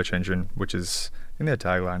this search engine, which is, I think their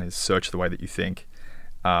tagline is search the way that you think.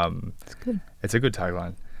 It's good. It's a good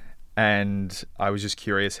tagline. And I was just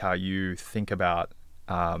curious how you think about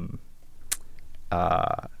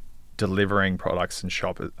delivering products and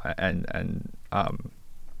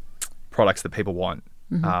products that people want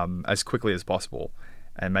as quickly as possible,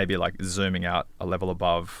 and maybe like zooming out a level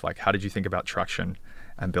above. Like, how did you think about traction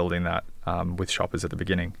and building that with shoppers at the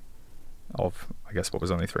beginning of, I guess, what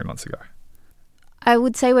was only 3 months ago? I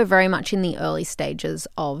would say we're very much in the early stages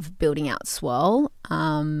of building out Swirl.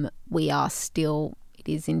 We are still, it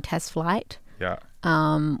is in test flight. Yeah.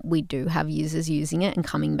 We do have users using it and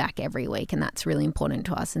coming back every week, and that's really important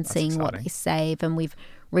to us, and That's seeing exciting. what they save. And we've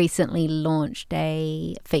recently launched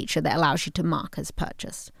a feature that allows you to mark as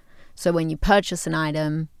purchased. So when you purchase an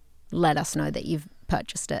item, let us know that you've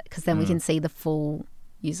purchased it, because then we can see the full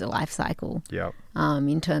user life cycle. Yeah.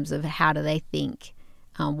 In terms of how do they think,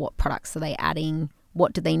 what products are they adding,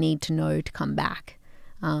 what do they need to know to come back.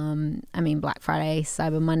 Black Friday,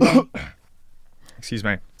 Cyber Monday. Excuse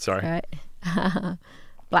me. Sorry. Right.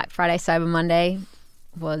 Black Friday, Cyber Monday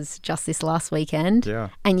was just this last weekend. Yeah.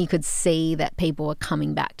 And you could see that people were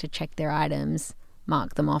coming back to check their items,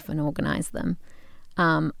 mark them off and organize them.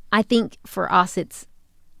 I think for us, it's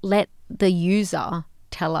let the user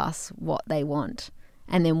tell us what they want,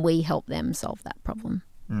 and then we help them solve that problem.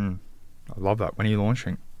 I love that. When are you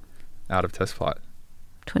launching out of test flight?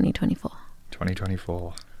 2024.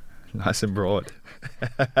 2024. Nice and broad.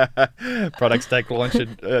 Products take too long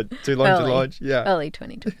to launch. Yeah. Early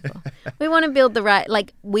 2024. We want to build the right,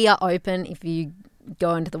 we are open. If you go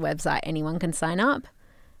onto the website, anyone can sign up.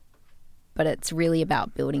 But it's really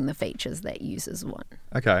about building the features that users want.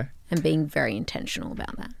 Okay. And being very intentional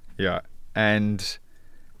about that. Yeah. And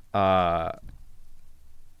I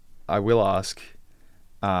will ask,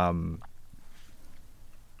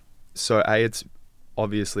 it's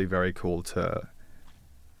obviously very cool to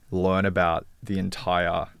learn about the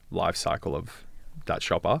entire life cycle of that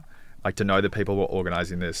shopper. Like, to know that people were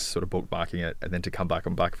organizing this, sort of bookmarking it, and then to come back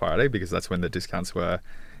on Black Friday, because that's when the discounts were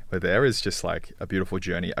there, is just like a beautiful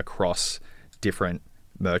journey across different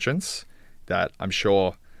merchants that I'm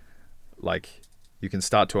sure, like, you can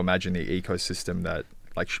start to imagine the ecosystem that,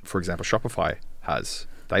 like, for example, Shopify has.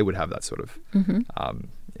 They would have that sort of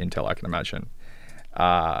intel, I can imagine.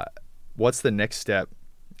 What's the next step,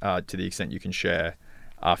 to the extent you can share,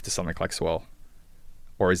 after something like Swirl?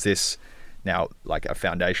 Or is this now like a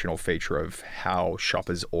foundational feature of how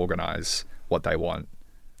shoppers organize what they want?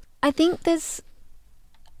 I think there's,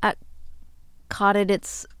 at Cardew,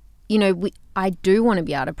 it's, I do want to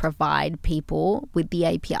be able to provide people with the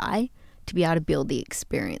API to be able to build the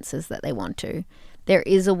experiences that they want to. There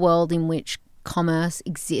is a world in which commerce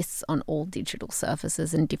exists on all digital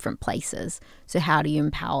surfaces in different places. So how do you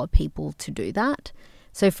empower people to do that?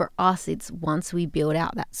 So for us, it's once we build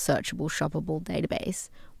out that searchable, shoppable database,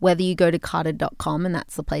 whether you go to cardew.com, and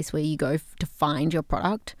that's the place where you go to find your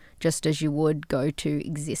product, just as you would go to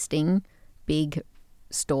existing big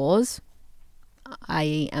stores,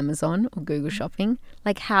 i.e. Amazon or Google Shopping.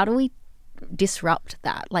 Like, how do we disrupt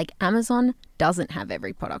that? Like, Amazon doesn't have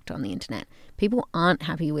every product on the internet. People aren't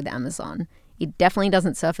happy with Amazon. It definitely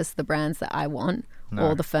doesn't surface the brands that I want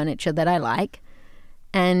or the furniture that I like.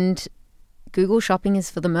 And Google Shopping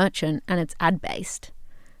is for the merchant, and it's ad-based.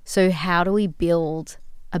 So how do we build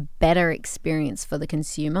a better experience for the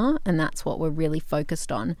consumer? And that's what we're really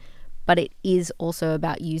focused on. But it is also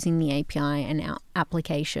about using the API and our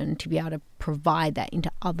application to be able to provide that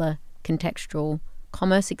into other contextual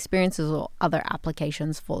commerce experiences or other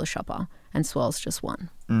applications for the shopper. And Swirl's just one.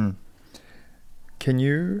 Can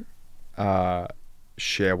you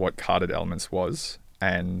share what Carded Elements was,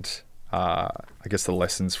 and I guess the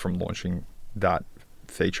lessons from launching that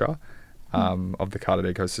feature, of the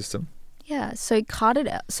Carded ecosystem? Yeah,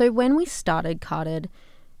 so when we started Carded,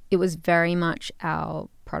 it was very much our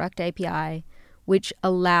product API, which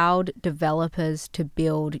allowed developers to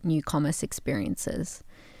build new commerce experiences.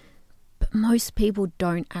 But most people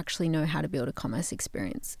don't actually know how to build a commerce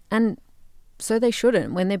experience. And so they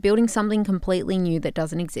shouldn't. When they're building something completely new that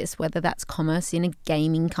doesn't exist, whether that's commerce in a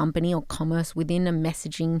gaming company or commerce within a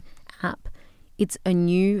messaging app, it's a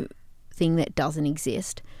new thing that doesn't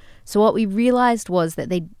exist. So what we realized was that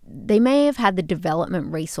they may have had the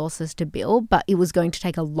development resources to build, but it was going to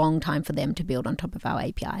take a long time for them to build on top of our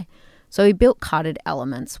API. So we built Carded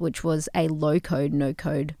Elements, which was a low-code,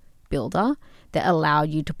 no-code builder that allowed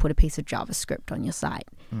you to put a piece of JavaScript on your site.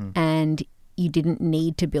 And you didn't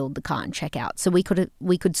need to build the cart and checkout. So we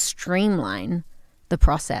could streamline the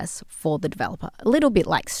process for the developer, a little bit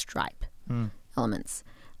like Stripe Elements.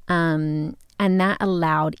 And that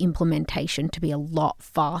allowed implementation to be a lot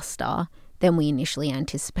faster than we initially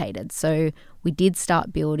anticipated. So we did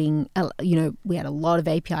start building, we had a lot of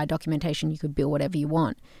API documentation. You could build whatever you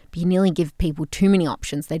want, but you nearly give people too many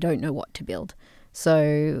options. They don't know what to build.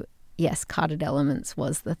 So yes, Carded Elements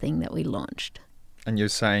was the thing that we launched. And you're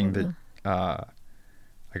saying that, I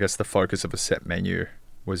guess the focus of a set menu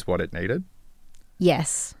was what it needed?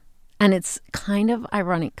 Yes. And it's kind of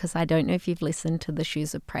ironic because I don't know if you've listened to the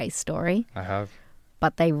Shoes of Prey story. I have.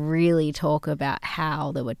 But they really talk about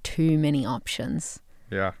how there were too many options.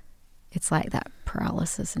 Yeah. It's like that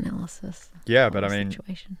paralysis analysis. Yeah, but I mean,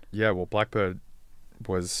 situation. Yeah, well, Blackbird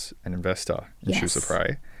was an investor in Shoes of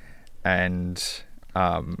Prey. And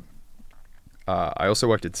I also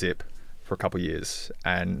worked at Zip for a couple of years.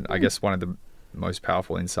 And I guess one of the most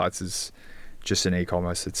powerful insights is just in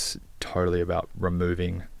e-commerce, it's totally about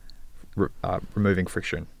removing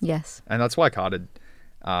friction. Yes. And that's why Carded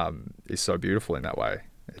is so beautiful in that way.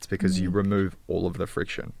 It's because you remove all of the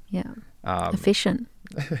friction. Yeah. Efficient.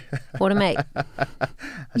 Automate.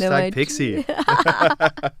 Hashtag Pixie.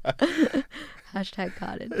 Hashtag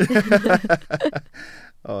Carded.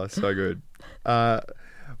 Oh, so good.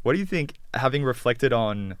 What do you think, having reflected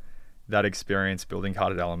on that experience, building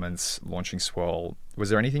Carded Elements, launching Swirl, was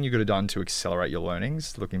there anything you could have done to accelerate your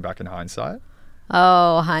learnings, looking back in hindsight?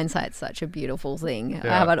 Oh, hindsight's such a beautiful thing.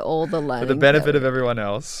 Yeah. How about all the learning? For the benefit of everyone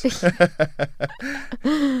else.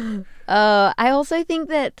 I also think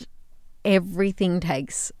that everything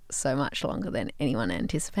takes so much longer than anyone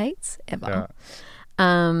anticipates, ever. Yeah.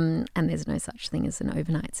 And there's no such thing as an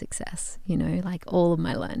overnight success. Like all of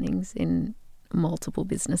my learnings in multiple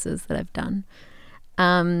businesses that I've done.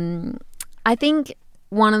 I think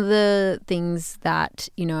one of the things that,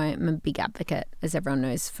 I'm a big advocate, as everyone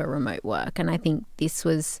knows, for remote work. And I think this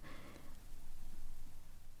was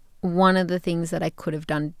one of the things that I could have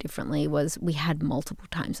done differently was we had multiple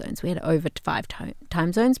time zones. We had over 5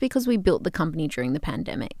 time zones because we built the company during the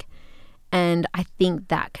pandemic. And I think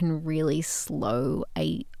that can really slow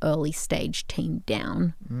a early stage team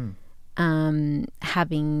down,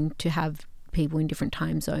 having to have people in different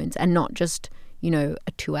time zones and not just a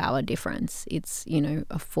 2-hour difference. It's,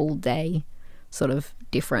 a full day sort of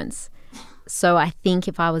difference. So I think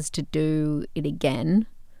if I was to do it again,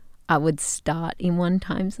 I would start in 1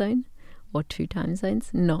 time zone or 2 time zones,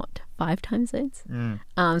 not 5 time zones.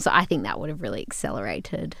 So I think that would have really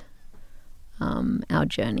accelerated our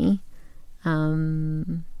journey.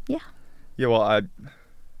 Yeah. Well, I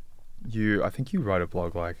think you wrote a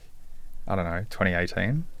blog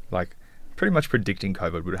 2018, pretty much predicting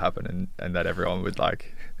COVID would happen and that everyone would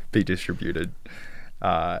be distributed.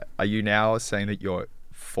 Are you now saying that you're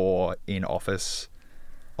for in-office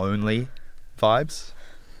only vibes?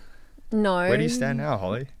 No. Where do you stand now,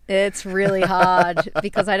 Holly? It's really hard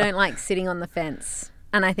because I don't like sitting on the fence.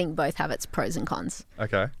 And I think both have its pros and cons.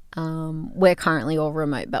 Okay. We're currently all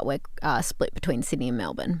remote, but we're split between Sydney and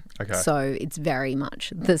Melbourne. Okay. So it's very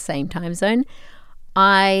much the same time zone.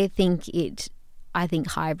 I think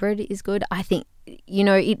hybrid is good. I think,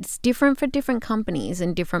 it's different for different companies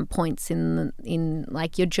and different points in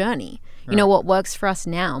your journey. Right. What works for us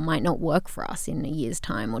now might not work for us in a year's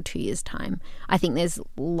time or 2 years' time. I think there's a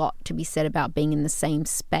lot to be said about being in the same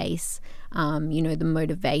space, the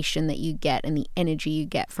motivation that you get and the energy you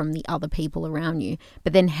get from the other people around you.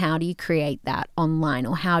 But then how do you create that online?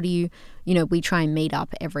 Or how do you, we try and meet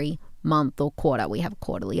up every month or quarter. We have a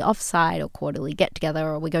quarterly offsite or quarterly get together,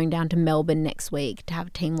 or we're going down to Melbourne next week to have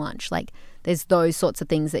a team lunch. There's those sorts of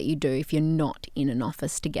things that you do if you're not in an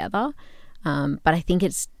office together. But I think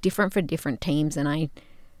it's different for different teams, and I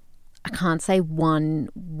can't say one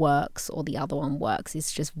works or the other one works.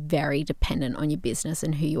 It's just very dependent on your business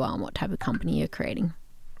and who you are and what type of company you're creating.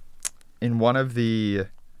 In one of the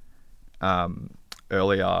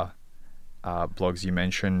earlier blogs you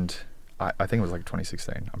mentioned, I think it was like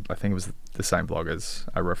 2016. I think it was the same blog as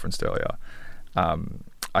I referenced earlier.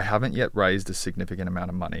 I haven't yet raised a significant amount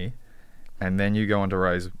of money. And then you go on to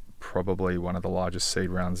raise probably one of the largest seed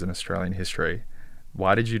rounds in Australian history.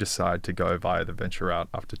 Why did you decide to go via the venture route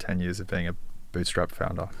after 10 years of being a bootstrap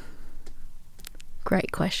founder?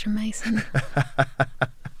 Great question, Mason.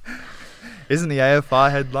 Isn't the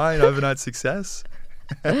AFR headline overnight success?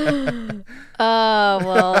 Oh,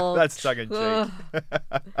 well. That's tongue in cheek.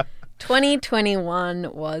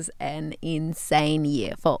 2021 was an insane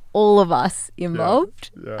year for all of us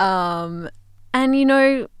involved. Yeah. And, you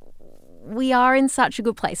know, we are in such a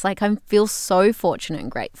good place. Like, I feel so fortunate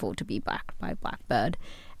and grateful to be backed by Blackbird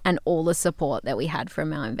and all the support that we had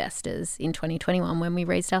from our investors in 2021 when we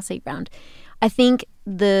raised our seed round. I think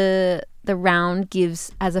the round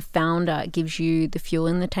gives, as a founder, it gives you the fuel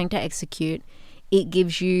in the tank to execute. It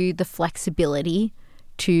gives you the flexibility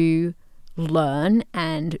to learn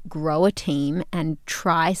and grow a team and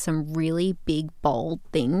try some really big, bold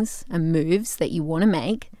things and moves that you want to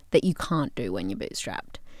make that you can't do when you're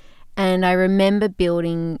bootstrapped. And I remember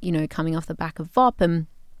building, you know, coming off the back of VOP and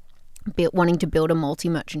wanting to build a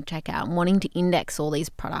multi-merchant checkout and wanting to index all these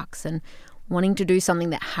products and wanting to do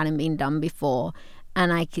something that hadn't been done before.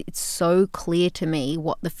 And it's so clear to me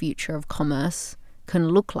what the future of commerce can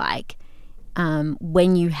look like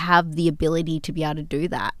when you have the ability to be able to do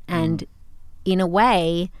that. And in a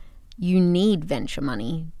way, you need venture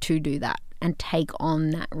money to do that and take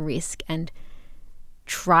on that risk and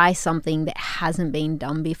try something that hasn't been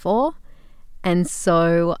done before. And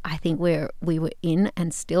so I think we were in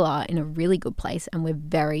and still are in a really good place, and we're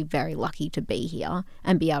very, very lucky to be here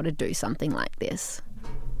and be able to do something like this.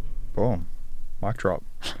 Boom. Mic drop.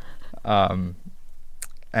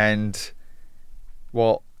 And,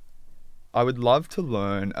 well, I would love to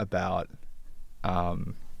learn about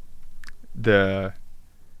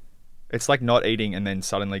it's like not eating and then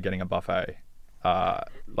suddenly getting a buffet.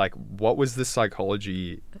 Like, what was the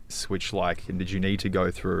psychology switch like? And did you need to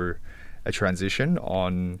go through a transition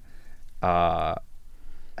on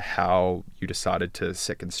how you decided to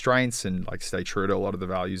set constraints and like stay true to a lot of the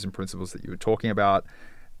values and principles that you were talking about?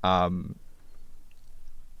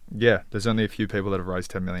 Yeah, there's only a few people that have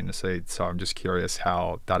raised 10 million in seed, so I'm just curious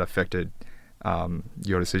how that affected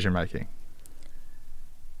your decision making.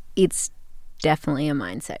 It's definitely a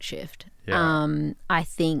mindset shift. Yeah. I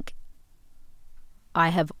think I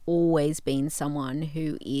have always been someone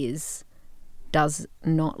who does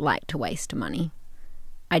not like to waste money.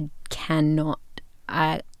 I cannot.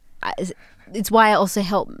 It's why I also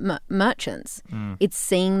help merchants. It's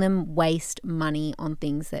seeing them waste money on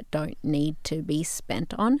things that don't need to be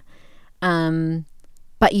spent on.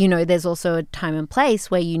 But, you know, there's also a time and place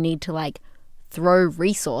where you need to like throw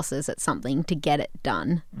resources at something to get it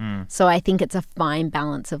done. So I think it's a fine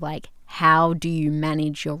balance of like, how do you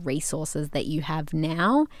manage your resources that you have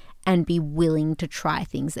now and be willing to try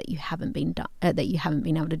things that you haven't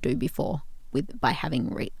been able to do before by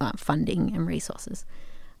having funding and resources.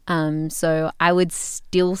 So I would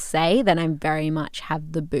still say that I very much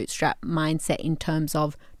have the bootstrap mindset in terms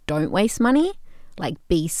of don't waste money, like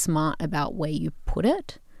be smart about where you put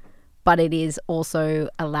it. But it is also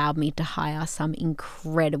allowed me to hire some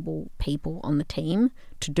incredible people on the team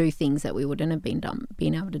to do things that we wouldn't have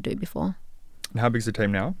been able to do before. And how big's the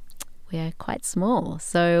team now? We're quite small.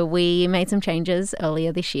 So we made some changes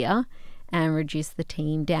earlier this year and reduced the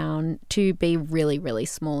team down to be really, really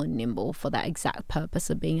small and nimble for that exact purpose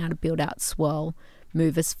of being able to build out Swirl,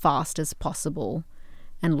 move as fast as possible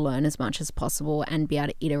and learn as much as possible and be able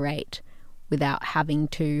to iterate without having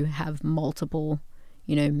to have multiple,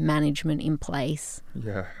 you know, management in place.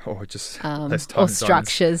 Yeah, or just less time or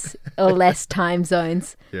structures or less time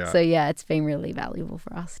zones. Yeah. So yeah, it's been really valuable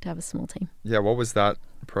for us to have a small team. Yeah, what was that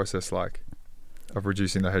process like of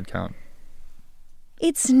reducing the headcount?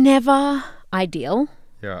 It's never ideal.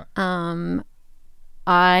 Yeah.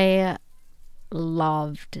 I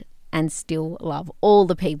loved and still love all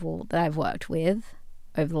the people that I've worked with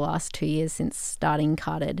over the last 2 years since starting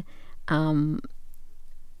Cardew. And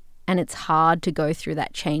it's hard to go through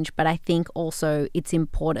that change, but I think also it's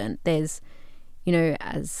important. There's, you know,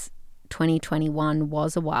 as 2021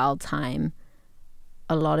 was a wild time,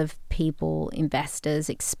 a lot of people, investors,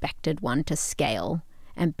 expected one to scale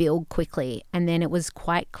and build quickly. And then it was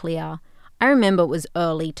quite clear. I remember it was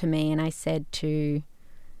early to me, and I said to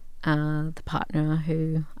the partner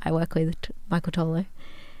who I work with, Michael Tolo,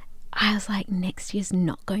 I was like, next year's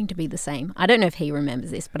not going to be the same. I don't know if he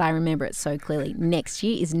remembers this, but I remember it so clearly. Next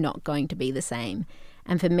year is not going to be the same.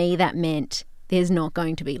 And for me, that meant there's not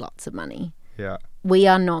going to be lots of money. Yeah. we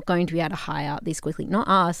are not going to be able to hire this quickly. Not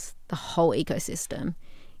us, the whole ecosystem.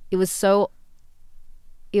 It was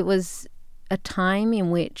a time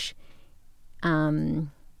in which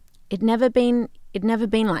it'd never been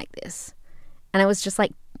like this. And it was just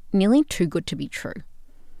like nearly too good to be true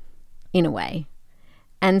in a way.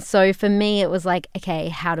 And so for me, it was like, okay,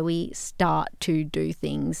 how do we start to do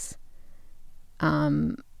things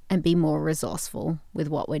and be more resourceful with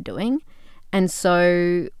what we're doing? And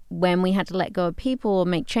so when we had to let go of people or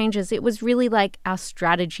make changes, it was really like our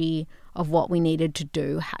strategy of what we needed to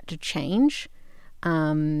do had to change.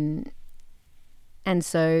 And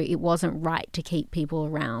so it wasn't right to keep people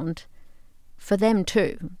around for them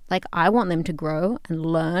too. Like, I want them to grow and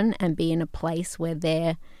learn and be in a place where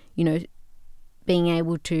they're, you know, being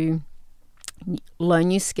able to learn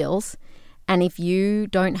new skills. And if you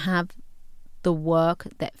don't have the work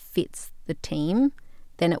that fits the team,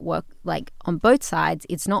 then it work like on both sides.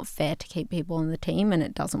 It's not fair to keep people on the team, and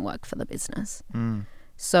it doesn't work for the business.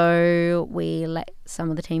 So we let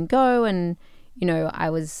some of the team go, and you know,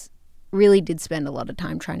 I really did spend a lot of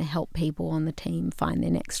time trying to help people on the team find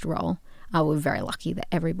their next role. We're very lucky that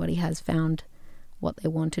everybody has found what they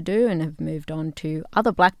want to do and have moved on to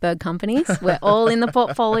other Blackbird companies. We're all in the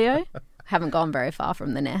portfolio. Haven't gone very far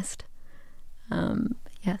from the nest.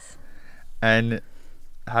 Yes. And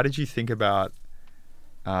how did you think about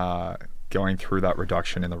going through that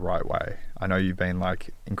reduction in the right way? I know you've been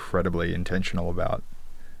like incredibly intentional about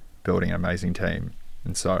building an amazing team,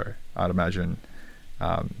 and so I'd imagine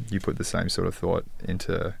you put the same sort of thought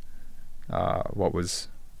into what was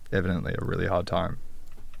evidently a really hard time.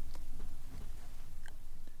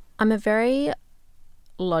 I'm a very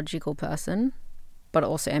logical person, but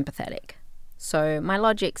also empathetic. So my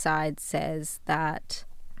logic side says that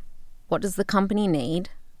what does the company need?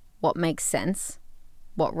 What makes sense?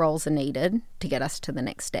 What roles are needed to get us to the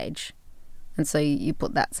next stage? And so you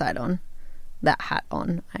put that side on, that hat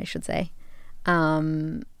on, I should say.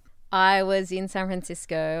 I was in San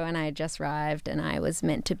Francisco and I had just arrived, and I was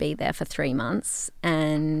meant to be there for 3 months.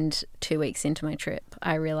 And 2 weeks into my trip,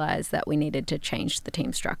 I realized that we needed to change the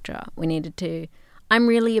team structure. I'm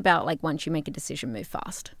really about like, once you make a decision, move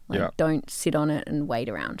fast. Like, don't sit on it and wait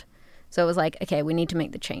around. So it was like, okay, we need to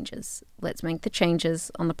make the changes. Let's make the changes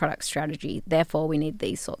on the product strategy. Therefore, we need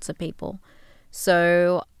these sorts of people.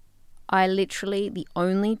 So I literally, the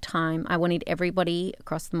only time I wanted everybody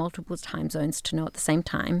across the multiple time zones to know at the same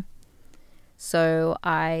time. So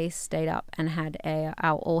I stayed up and had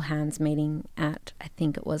our all hands meeting at, I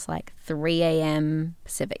think it was like 3 a.m.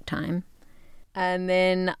 Pacific time. And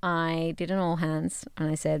then I did an all hands,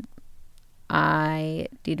 and I said, I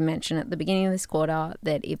did mention at the beginning of this quarter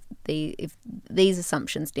that if these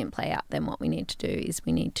assumptions didn't play out, then what we need to do is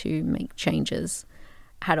we need to make changes.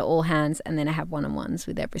 I had all hands, and then I had one-on-ones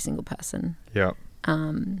with every single person. Yeah.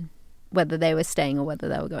 Whether they were staying or whether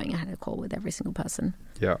they were going, I had a call with every single person.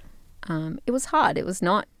 Yeah. It was hard. It was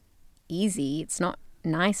not easy. It's not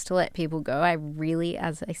nice to let people go. I really,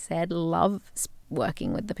 as I said, love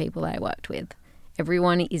working with the people that I worked with.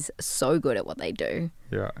 Everyone is so good at what they do.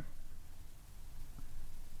 Yeah.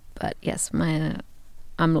 But yes,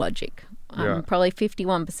 I'm logic. I'm probably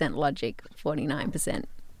 51% logic, 49%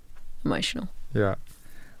 emotional. Yeah.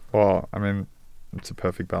 Well, I mean, it's a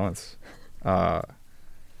perfect balance.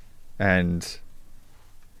 And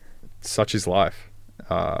such is life.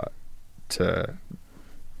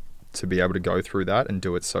 To be able to go through that and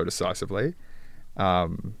do it so decisively,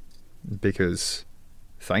 because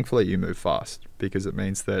thankfully you move fast, because it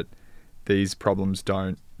means that these problems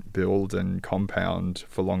don't build and compound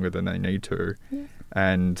for longer than they need to. Yeah.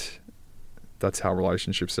 And that's how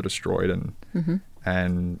relationships are destroyed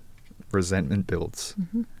and resentment builds.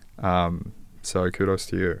 So kudos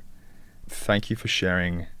to you. Thank you for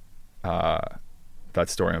sharing that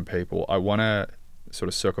story on people. I want to sort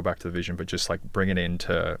of circle back to the vision, but just like bring it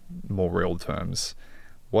into more real terms.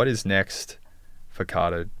 What is next for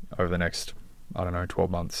Cardew over the next, 12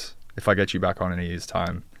 months? If I get you back on in a year's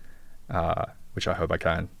time, which I hope I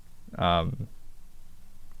can,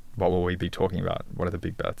 what will we be talking about? What are the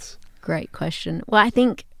big bets? Great question. Well, I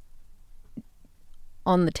think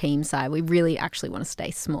on the team side, we really actually want to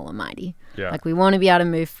stay small and mighty. Yeah. Like, we want to be able to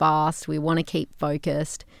move fast. We want to keep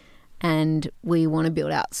focused. And we want to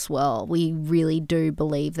build out Swirl. We really do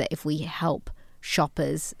believe that if we help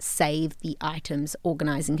shoppers save the items,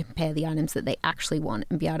 organize and compare the items that they actually want,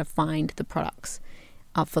 and be able to find the products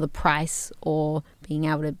for the price, or being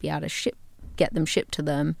able to get them shipped to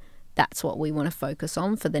them, that's what we want to focus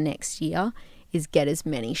on for the next year, is get as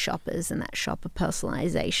many shoppers and that shopper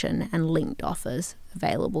personalization and linked offers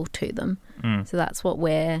available to them. So that's what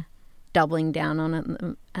we're doubling down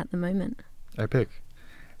on at the moment. Epic.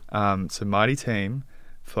 So Mighty Team,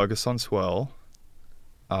 focus on Swirl.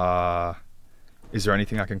 Is there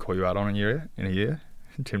anything I can call you out on in a year?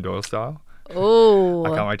 Tim Doyle style? Oh.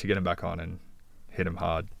 I can't wait to get him back on and hit him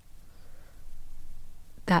hard.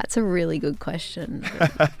 That's a really good question.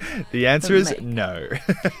 The answer is no.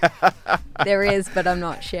 There is, but I'm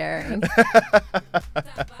not sharing.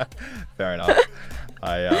 Fair enough.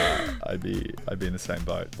 I'd be in the same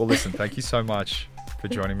boat. Well, listen, thank you so much for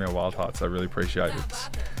joining me on Wild Hearts. I really appreciate it.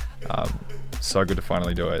 It's so good to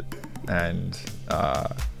finally do it. And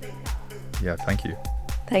yeah, thank you.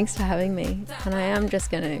 Thanks for having me. And I am just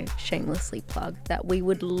going to shamelessly plug that we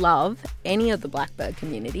would love any of the Blackbird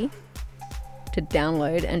community to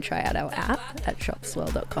download and try out our app at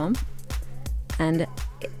shopswirl.com. And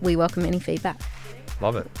we welcome any feedback.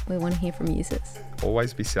 Love it. We want to hear from users.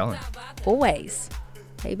 Always be selling. Always.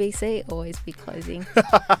 ABC, always be closing.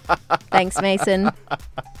 Thanks, Mason.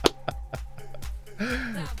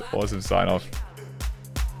 Awesome sign off.